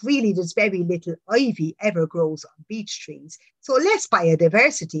that really there's very little ivy ever grows on beech trees. So less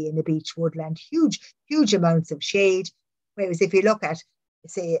biodiversity in the beech woodland, huge amounts of shade. Whereas if you look at,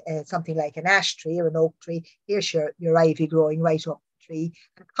 say, something like an ash tree or an oak tree, here's your ivy growing right up the tree.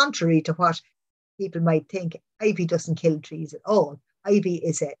 And contrary to what people might think, ivy doesn't kill trees at all. Ivy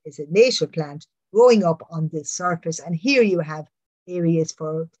is a native plant growing up on this surface. And here you have areas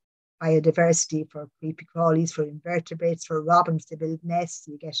for biodiversity, for creepy crawlies, for invertebrates, for robins to build nests.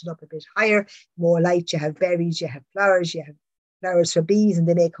 You get it up a bit higher, more light, you have berries, you have flowers for bees, and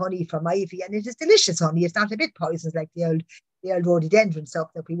they make honey from ivy, and it is delicious honey. It's not a bit poisonous like the old rhododendron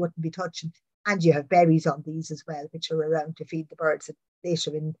stuff that we wouldn't be touching. And you have berries on these as well, which are around to feed the birds.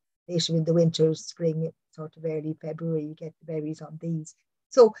 Later in the winter, spring, sort of early February, you get the berries on these.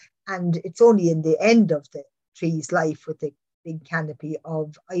 So, and it's only in the end of the tree's life with the big canopy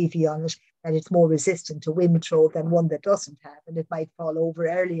of ivy on it that it's more resistant to wind throw than one that doesn't have, and it might fall over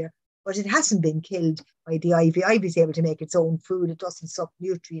earlier. But it hasn't been killed by the ivy. Ivy is able to make its own food. It doesn't suck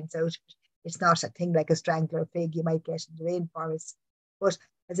nutrients out of it. It's not a thing like a strangler fig you might get in the rainforest. But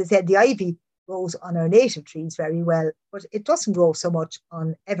as I said, the ivy grows on our native trees very well, but it doesn't grow so much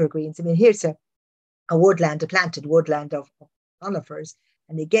on evergreens. I mean, here's a planted woodland of conifers.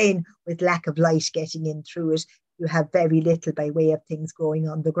 And again, with lack of light getting in through it, you have very little by way of things growing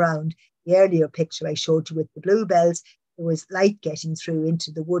on the ground. The earlier picture I showed you with the bluebells, there was light getting through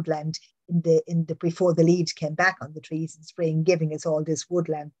into the woodland before the leaves came back on the trees in spring, giving us all this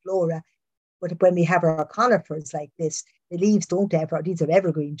woodland flora. But when we have our conifers like this, the leaves don't ever, these are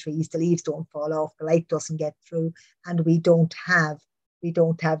evergreen trees, the leaves don't fall off, the light doesn't get through, and we don't have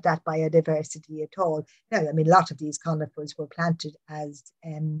that biodiversity at all. Now, I mean, a lot of these conifers were planted as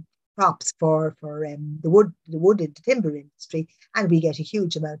crops for the wood in the timber industry, and we get a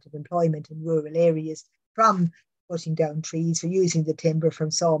huge amount of employment in rural areas from cutting down trees, for using the timber from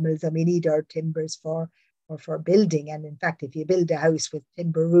sawmills, and we need our timbers for building. And in fact, if you build a house with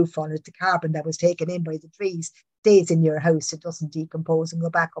timber roof on it, the carbon that was taken in by the trees stays in your house. It doesn't decompose and go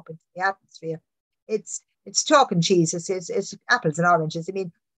back up into the atmosphere. It's chalk and cheese. It's apples and oranges. I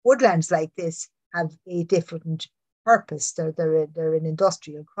mean, woodlands like this have a different purpose. They're an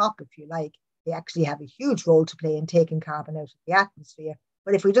industrial crop, if you like. They actually have a huge role to play in taking carbon out of the atmosphere.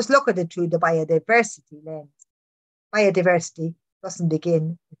 But if we just look at it through the biodiversity lens, biodiversity doesn't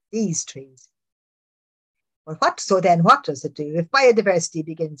begin with these trees. But what does it do? If biodiversity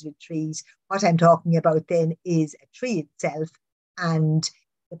begins with trees, what I'm talking about then is a tree itself and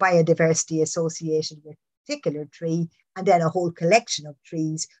the biodiversity associated with a particular tree, and then a whole collection of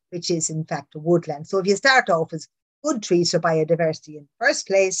trees, which is in fact a woodland. So if you start off as good trees for biodiversity in the first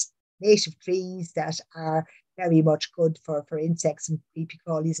place, native trees that are very much good for insects and creepy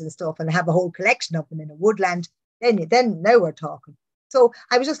crawlies and stuff, and have a whole collection of them in a woodland, then now we're talking. So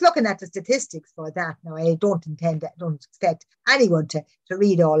I was just looking at the statistics for that. Now, I don't expect anyone to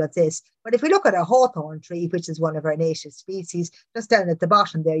read all of this. But if we look at a hawthorn tree, which is one of our native species, just down at the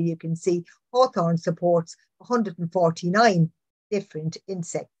bottom there, you can see hawthorn supports 149 different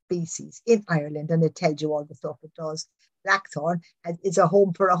insect species in Ireland, and it tells you all the stuff it does. Blackthorn is a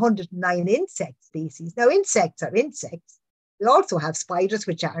home for 109 insect species. Now, insects are insects. We also have spiders,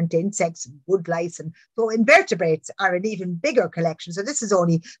 which aren't insects, and wood lice, and so invertebrates are an even bigger collection. So this is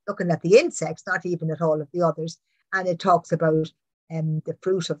only looking at the insects, not even at all of the others. And it talks about the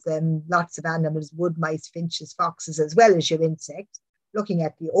fruit of them, lots of animals, wood mice, finches, foxes, as well as your insects. Looking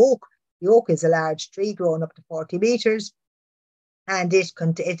at the oak is a large tree growing up to 40 meters, and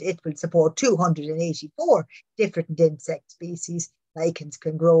it will support 284 different insect species. Lichens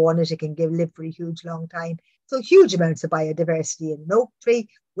can grow on it. It can live for a huge long time. So huge amounts of biodiversity in an oak tree.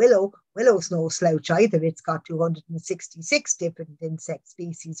 Willow's no slouch either. It's got 266 different insect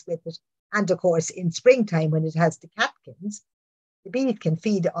species with it. And of course, in springtime, when it has the catkins, the bees can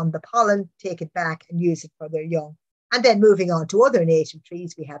feed on the pollen, take it back and use it for their young. And then moving on to other native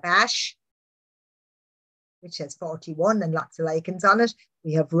trees, we have ash, which has 41 and lots of lichens on it.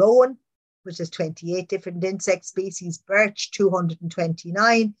 We have rowan, which has 28 different insect species, birch,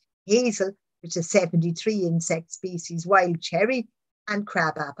 229, hazel, which is 73 insect species, wild cherry, and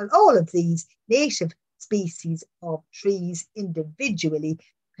crabapple. All of these native species of trees individually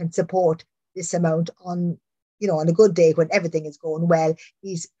can support this amount on a good day when everything is going well.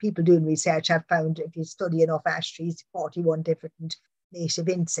 These people doing research have found, if you study enough ash trees, 41 different native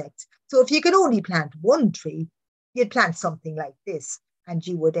insects. So if you could only plant one tree, you'd plant something like this, and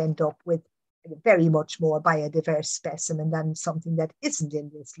you would end up with a very much more biodiverse specimen than something that isn't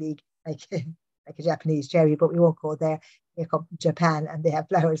in this league, like a Japanese cherry, but we won't go there. They come from Japan and they have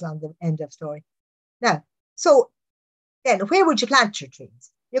flowers on the end of story. Now, so then where would you plant your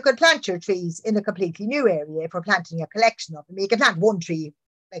trees? You could plant your trees in a completely new area if we're planting a collection of them. You can plant one tree,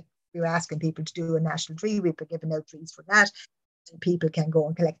 like we were asking people to do a national tree. We've been giving out trees for that. And people can go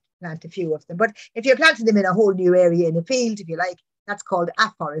and plant a few of them. But if you're planting them in a whole new area in a field, if you like, that's called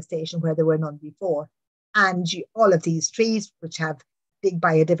afforestation, where there were none before. And all of these trees, which have big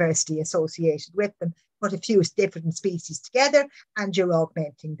biodiversity associated with them, put a few different species together and you're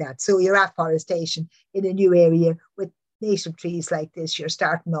augmenting that. So you're afforestation in a new area with native trees like this, you're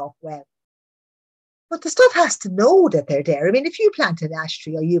starting off well. But the stuff has to know that they're there. I mean, if you plant an ash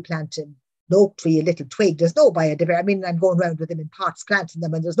tree or you plant an oak tree, a little twig, there's no biodiversity. I mean, I'm going around with them in pots, planting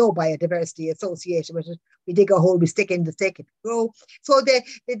them, and there's no biodiversity associated with it. We dig a hole, we stick in the stick, it grow. So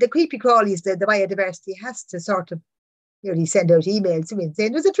the creepy crawlies, the biodiversity has to sort of nearly send out emails to me and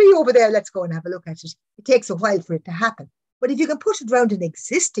saying, there's a tree over there, let's go and have a look at it. It takes a while for it to happen. But if you can put it around an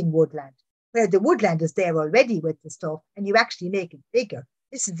existing woodland, where the woodland is there already with the stuff, and you actually make it bigger,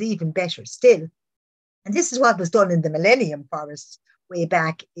 this is even better still. And this is what was done in the Millennium Forests way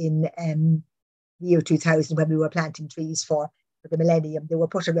back in the year 2000 when we were planting trees for the Millennium. They were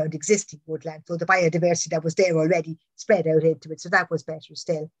put around existing woodland, so the biodiversity that was there already spread out into it. So that was better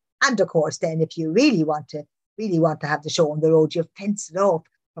still. And of course, then if you really want to have the show on the road, you fence it off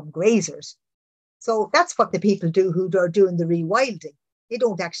from grazers. So that's what the people do who are doing the rewilding. They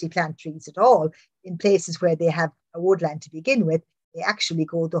don't actually plant trees at all in places where they have a woodland to begin with. They actually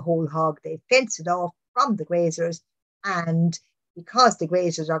go the whole hog. They fence it off from the grazers, and because the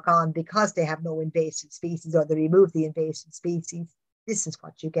grazers are gone, because they have no invasive species or they remove the invasive species, this is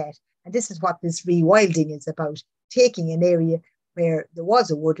what you get. And this is what this rewilding is about, taking an area where there was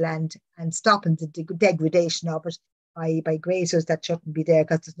a woodland and stopping the degradation of it by grazers that shouldn't be there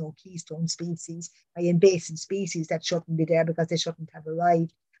because there's no keystone species, by invasive species that shouldn't be there because they shouldn't have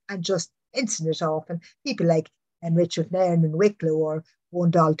arrived, and just fencing it off. And people like Richard Nairn and Wicklow or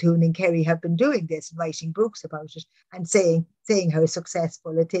Wondal Toon and Kerry have been doing this and writing books about it and saying how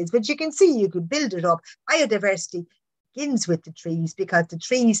successful it is. But you can see you could build it up. Biodiversity begins with the trees because the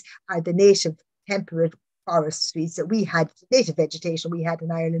trees are the native temperate forest trees that we had, native vegetation we had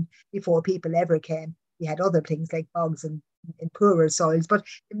in Ireland before people ever came. We had other things like bogs and poorer soils, but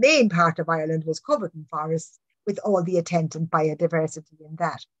the main part of Ireland was covered in forests with all the attendant biodiversity in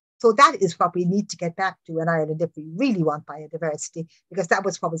that. So that is what we need to get back to in Ireland if we really want biodiversity, because that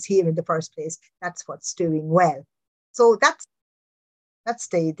was what was here in the first place. That's what's doing well. So that's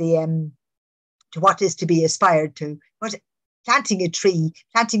the to what is to be aspired to. But planting a tree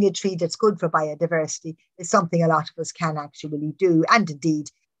that's good for biodiversity is something a lot of us can actually do, and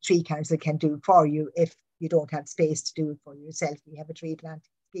indeed Tree Council can do for you if you don't have space to do it for yourself. We have a tree planting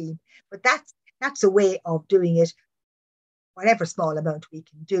scheme, but that's a way of doing it. Whatever small amount we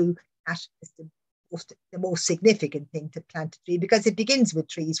can do, that is the most significant thing to plant a tree, because it begins with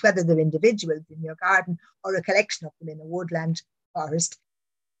trees, whether they're individuals in your garden or a collection of them in a woodland forest.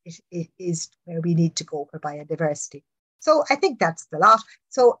 It is where we need to go for biodiversity. So I think that's the lot.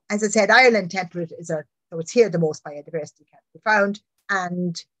 So as I said, Ireland temperate so it's here the most biodiversity can be found,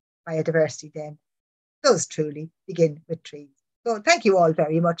 and biodiversity then does truly begin with trees. So thank you all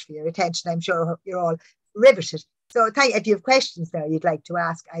very much for your attention. I'm sure you're all riveted. So if you have questions there you'd like to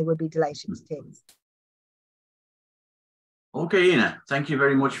ask, I would be delighted to take. Okay, Eanna, thank you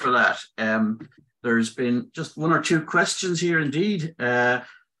very much for that. There's been just one or two questions here indeed. The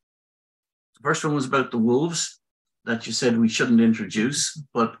first one was about the wolves that you said we shouldn't introduce,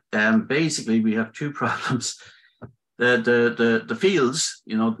 but basically we have two problems. The fields,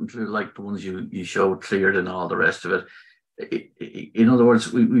 like the ones you showed cleared and all the rest of it. In other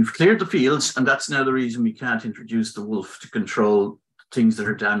words, we've cleared the fields, and that's now the reason we can't introduce the wolf to control things that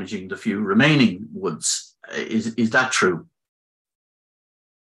are damaging the few remaining woods. Is that true?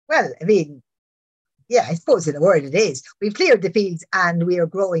 Well, I mean, yeah, I suppose in a word it is. We've cleared the fields and we are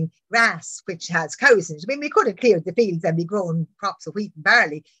growing grass, which has cows in it. I mean, we could have cleared the fields and be growing crops of wheat and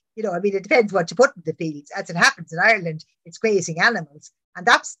barley. I mean, it depends what you put in the fields. As it happens in Ireland, it's grazing animals. And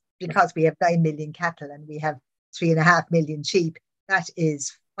that's because we have 9 million cattle and we have 3.5 million sheep. That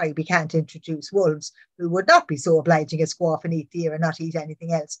is why we can't introduce wolves, who would not be so obliging as go off and eat deer and not eat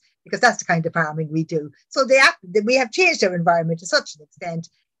anything else, because that's the kind of farming we do. So we have changed our environment to such an extent,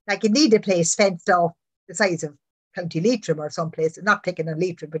 like you need a place fenced off the size of County Leitrim or someplace, not picking on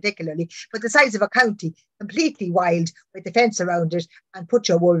Leitrim particularly, but the size of a county, completely wild, with the fence around it, and put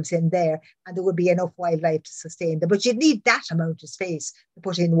your wolves in there, and there would be enough wildlife to sustain them. But you'd need that amount of space to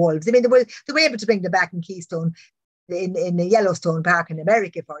put in wolves. I mean, they were able to bring them back in Keystone in the Yellowstone Park in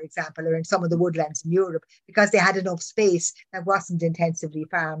America, for example, or in some of the woodlands in Europe, because they had enough space that wasn't intensively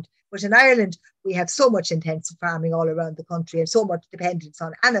farmed. But in Ireland, we have so much intensive farming all around the country and so much dependence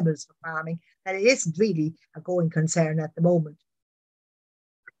on animals for farming that it isn't really a going concern at the moment.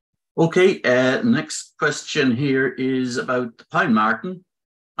 Okay, next question here is about the pine marten.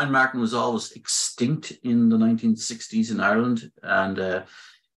 Pine marten was always extinct in the 1960s in Ireland, and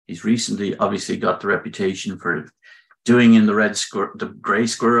he's recently obviously got the reputation for doing in the grey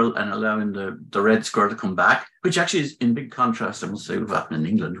squirrel and allowing the red squirrel to come back, which actually is in big contrast, I must say, with what happened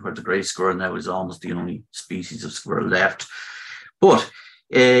in England, where the grey squirrel now is almost the only species of squirrel left. But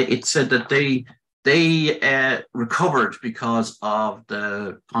it said that they recovered because of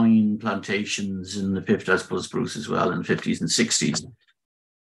the pine plantations in the 50s, I suppose Bruce as well, in the 50s and 60s.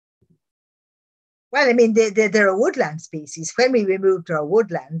 Well, I mean, they're a woodland species. When we removed our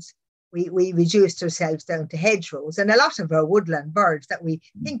woodlands, we reduced ourselves down to hedgerows. And a lot of our woodland birds that we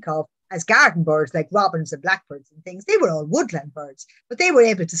think of as garden birds, like robins and blackbirds and things, they were all woodland birds. But they were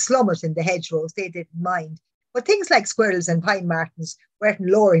able to slum it in the hedgerows. They didn't mind. But things like squirrels and pine martens weren't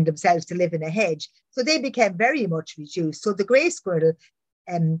lowering themselves to live in a hedge. So they became very much reduced. So the grey squirrel,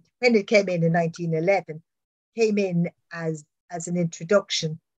 when it came in 1911, came in as an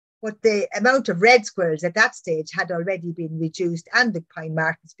introduction. But the amount of red squirrels at that stage had already been reduced, and the pine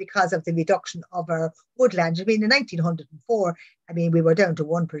martens, because of the reduction of our woodland. I mean, in 1904, we were down to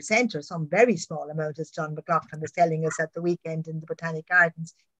 1% or some very small amount, as John McLaughlin was telling us at the weekend in the Botanic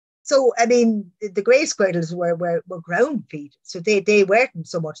Gardens. So, the grey squirrels were ground feed. So they weren't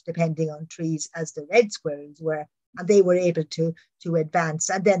so much depending on trees as the red squirrels were, and they were able to advance.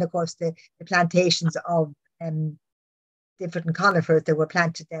 And then, of course, the plantations of different conifers that were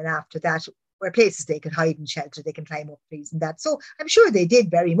planted then after that were places they could hide and shelter, they can climb up trees and that. So I'm sure they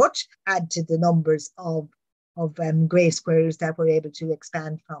did very much add to the numbers of grey squirrels that were able to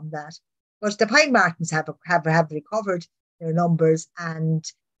expand from that. But the pine martens have recovered their numbers, and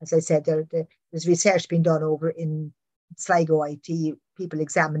as I said, there's research being done over in Sligo IT, people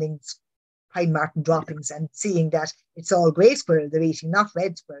examining pine marten droppings and seeing that it's all grey squirrel they're eating, not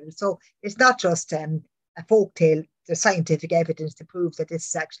red squirrel. So it's not just a folk tale. There's scientific evidence to prove that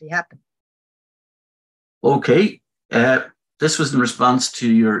this has actually happened. Okay. This was in response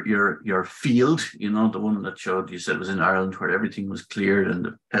to your field, the one that you said was in Ireland, where everything was cleared and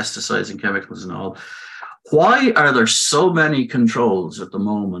the pesticides and chemicals and all. Why are there so many controls at the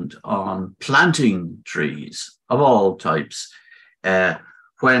moment on planting trees of all types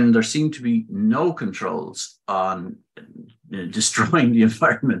when there seem to be no controls on destroying the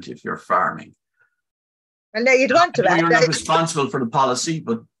environment if you're farming? Well, now you'd want to ask. You're not responsible for the policy,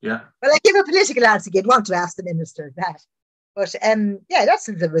 but yeah. Well, I give a political answer. You'd want to ask the minister that. But that's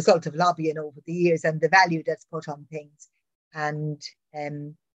the result of lobbying over the years and the value that's put on things. And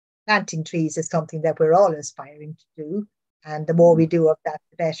planting trees is something that we're all aspiring to do. And the more we do of that,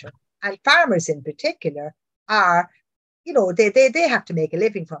 the better. And farmers in particular are, they have to make a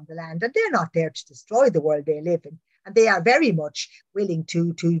living from the land, and they're not there to destroy the world they live in. And they are very much willing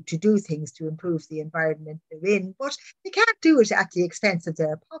to do things to improve the environment they're in, but they can't do it at the expense of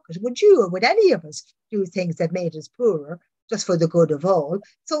their pocket. Would you or would any of us do things that made us poorer just for the good of all?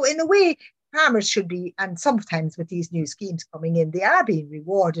 So in a way, farmers should be, and sometimes with these new schemes coming in, they are being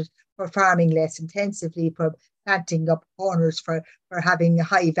rewarded for farming less intensively, for planting up corners, for having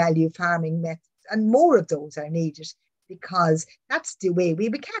high value farming methods, and more of those are needed. Because that's the way we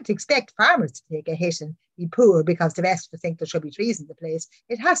can't expect farmers to take a hit and be poor because the rest of us think there should be trees in the place.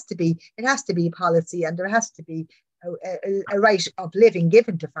 It has to be policy, and there has to be a right of living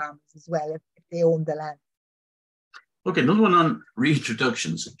given to farmers as well if they own the land. Okay, another one on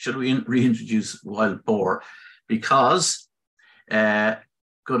reintroductions. Should we reintroduce wild boar? Because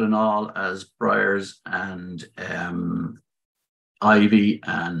good and all as briars and ivy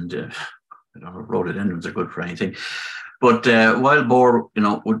and rhododendrons are good for anything. But wild boar,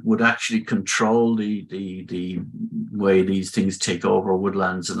 would actually control the way these things take over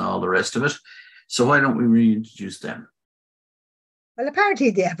woodlands and all the rest of it. So why don't we reintroduce them? Well,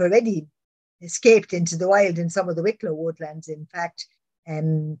 apparently they have already escaped into the wild in some of the Wicklow woodlands. In fact,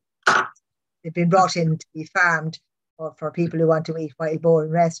 they've been brought in to be farmed for people who want to eat wild boar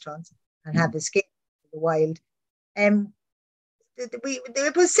in restaurants and have escaped into the wild.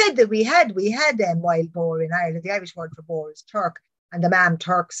 It was said that we had wild boar in Ireland. The Irish word for boar is Turk, and the man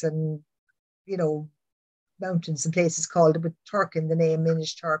Turks and mountains and places called it with Turk in the name,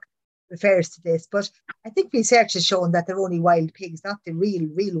 Minish Turk, refers to this. But I think research has shown that they're only wild pigs, not the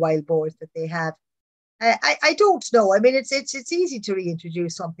real wild boars that they have. I don't know. It's easy to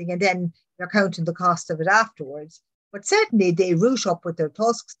reintroduce something and then you're counting the cost of it afterwards. but certainly they root up with their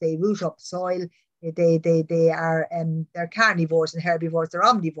tusks, they root up soil, they are they're carnivores and herbivores, they're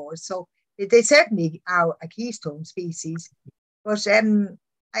omnivores, so they certainly are a keystone species. But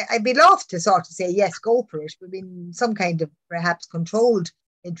I'd be loath to sort of say, yes, go for it. I mean, some kind of perhaps controlled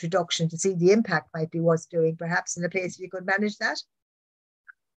introduction to see the impact might be worth doing, perhaps in a place you could manage that.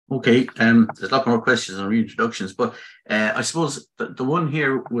 Okay, there's a lot more questions on reintroductions, but I suppose the one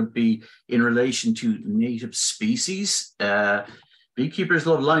here would be in relation to native species. Beekeepers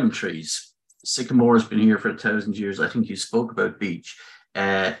love lime trees. Sycamore has been here for 1,000 years. I think you spoke about beech.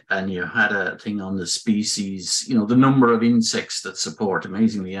 And you had a thing on the species, you know, the number of insects that support,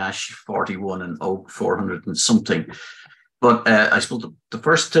 amazingly, ash 41 and oak 400 and something. But I suppose the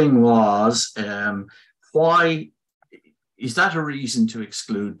first thing was, why is that a reason to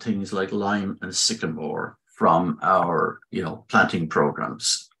exclude things like lime and sycamore from our, you know, planting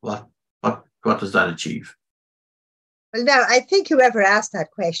programs? What does that achieve? Well, now, I think whoever asked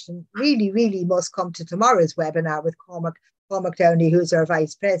that question really, really must come to tomorrow's webinar with Cormac Downey, who's our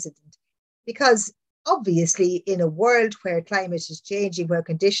vice president, because obviously in a world where climate is changing, where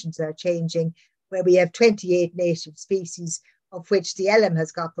conditions are changing, where we have 28 native species, of which the elm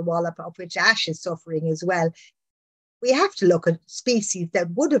has got the wallop, of which ash is suffering as well, we have to look at species that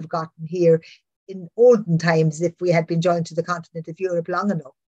would have gotten here in olden times if we had been joined to the continent of Europe long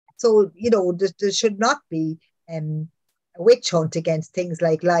enough. So, you know, there should not be a witch hunt against things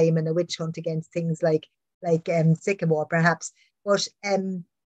like lime and a witch hunt against things like sycamore, perhaps. But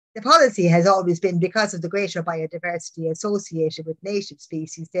the policy has always been, because of the greater biodiversity associated with native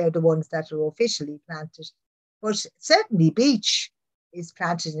species, they're the ones that are officially planted. But certainly beech is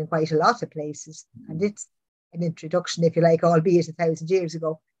planted in quite a lot of places, and it's an introduction, if you like, albeit 1,000 years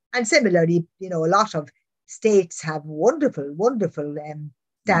ago. And similarly, you know, a lot of states have wonderful, wonderful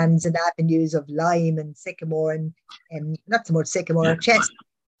stands and avenues of lime and sycamore, and not so much sycamore, chestnut,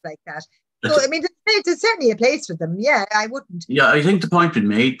 like that. So, I mean, there's certainly a place for them. Yeah, I wouldn't. Yeah, I think the point been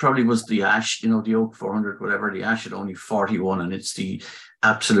made probably was the ash, you know, the oak 400, whatever, the ash at only 41, and it's the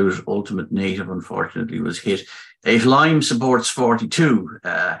absolute ultimate native, unfortunately, was hit. If lime supports 42,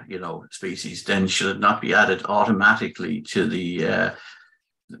 you know, species, then should it not be added automatically to the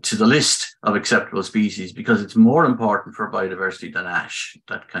list of acceptable species, because it's more important for biodiversity than ash,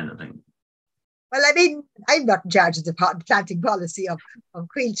 that kind of thing? Well, I mean, I'm not in charge of the planting policy of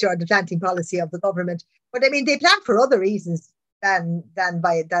Quilter or the planting policy of the government, but I mean, they plant for other reasons than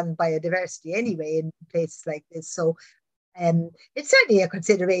biodiversity anyway in places like this. So it's certainly a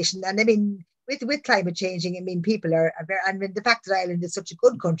consideration. And I mean, with climate changing, I mean, people are very, I mean, the fact that Ireland is such a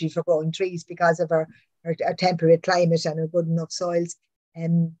good country for growing trees because of our temperate climate and our good enough soils,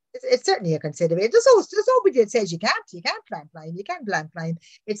 it's certainly a consideration. There's nobody that says you can't plant lime. You can plant lime.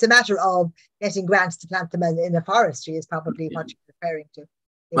 It's a matter of getting grants to plant them in a forestry is probably what you're referring to.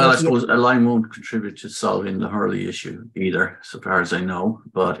 Well, I suppose a lime won't contribute to solving the Hurley issue either, so far as I know.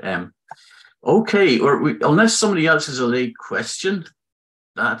 But okay, unless somebody else has a late question,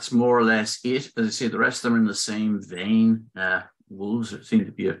 that's more or less it. As I say, the rest of them are in the same vein. Wolves seem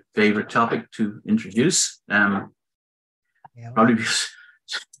to be a favourite topic to introduce. Probably because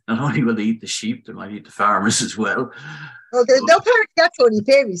not only will they eat the sheep, they might eat the farmers as well. Well, apparently that's only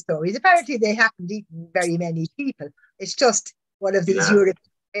fairy stories. Apparently they haven't eaten very many people. It's just one of these European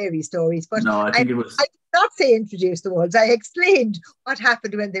fairy stories. But no, I think it was. I did not say introduce the wolves. I explained what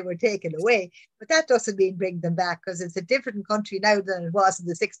happened when they were taken away. But that doesn't mean bring them back, because it's a different country now than it was in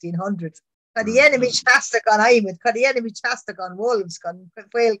the 1600s. Got the enemy chastic on Imid, got the enemy chastic on wolves, got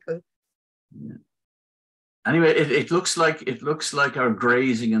Whalco. Yeah. Anyway, it looks like our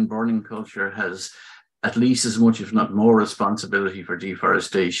grazing and burning culture has at least as much, if not more, responsibility for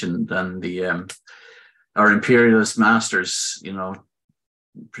deforestation than the our imperialist masters, you know,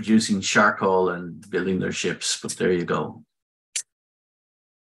 producing charcoal and building their ships. But there you go.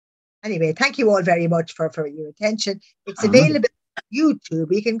 Anyway, thank you all very much for your attention. It's available on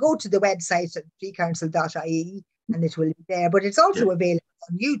YouTube. You can go to the website at treecouncil.ie and it will be there. But it's also available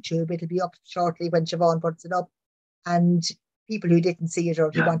on YouTube. It'll be up shortly when Siobhan puts it up. And people who didn't see it, or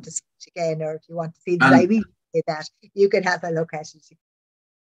if you want to see it again, or if you want to see that I really did that, you can have a look at it.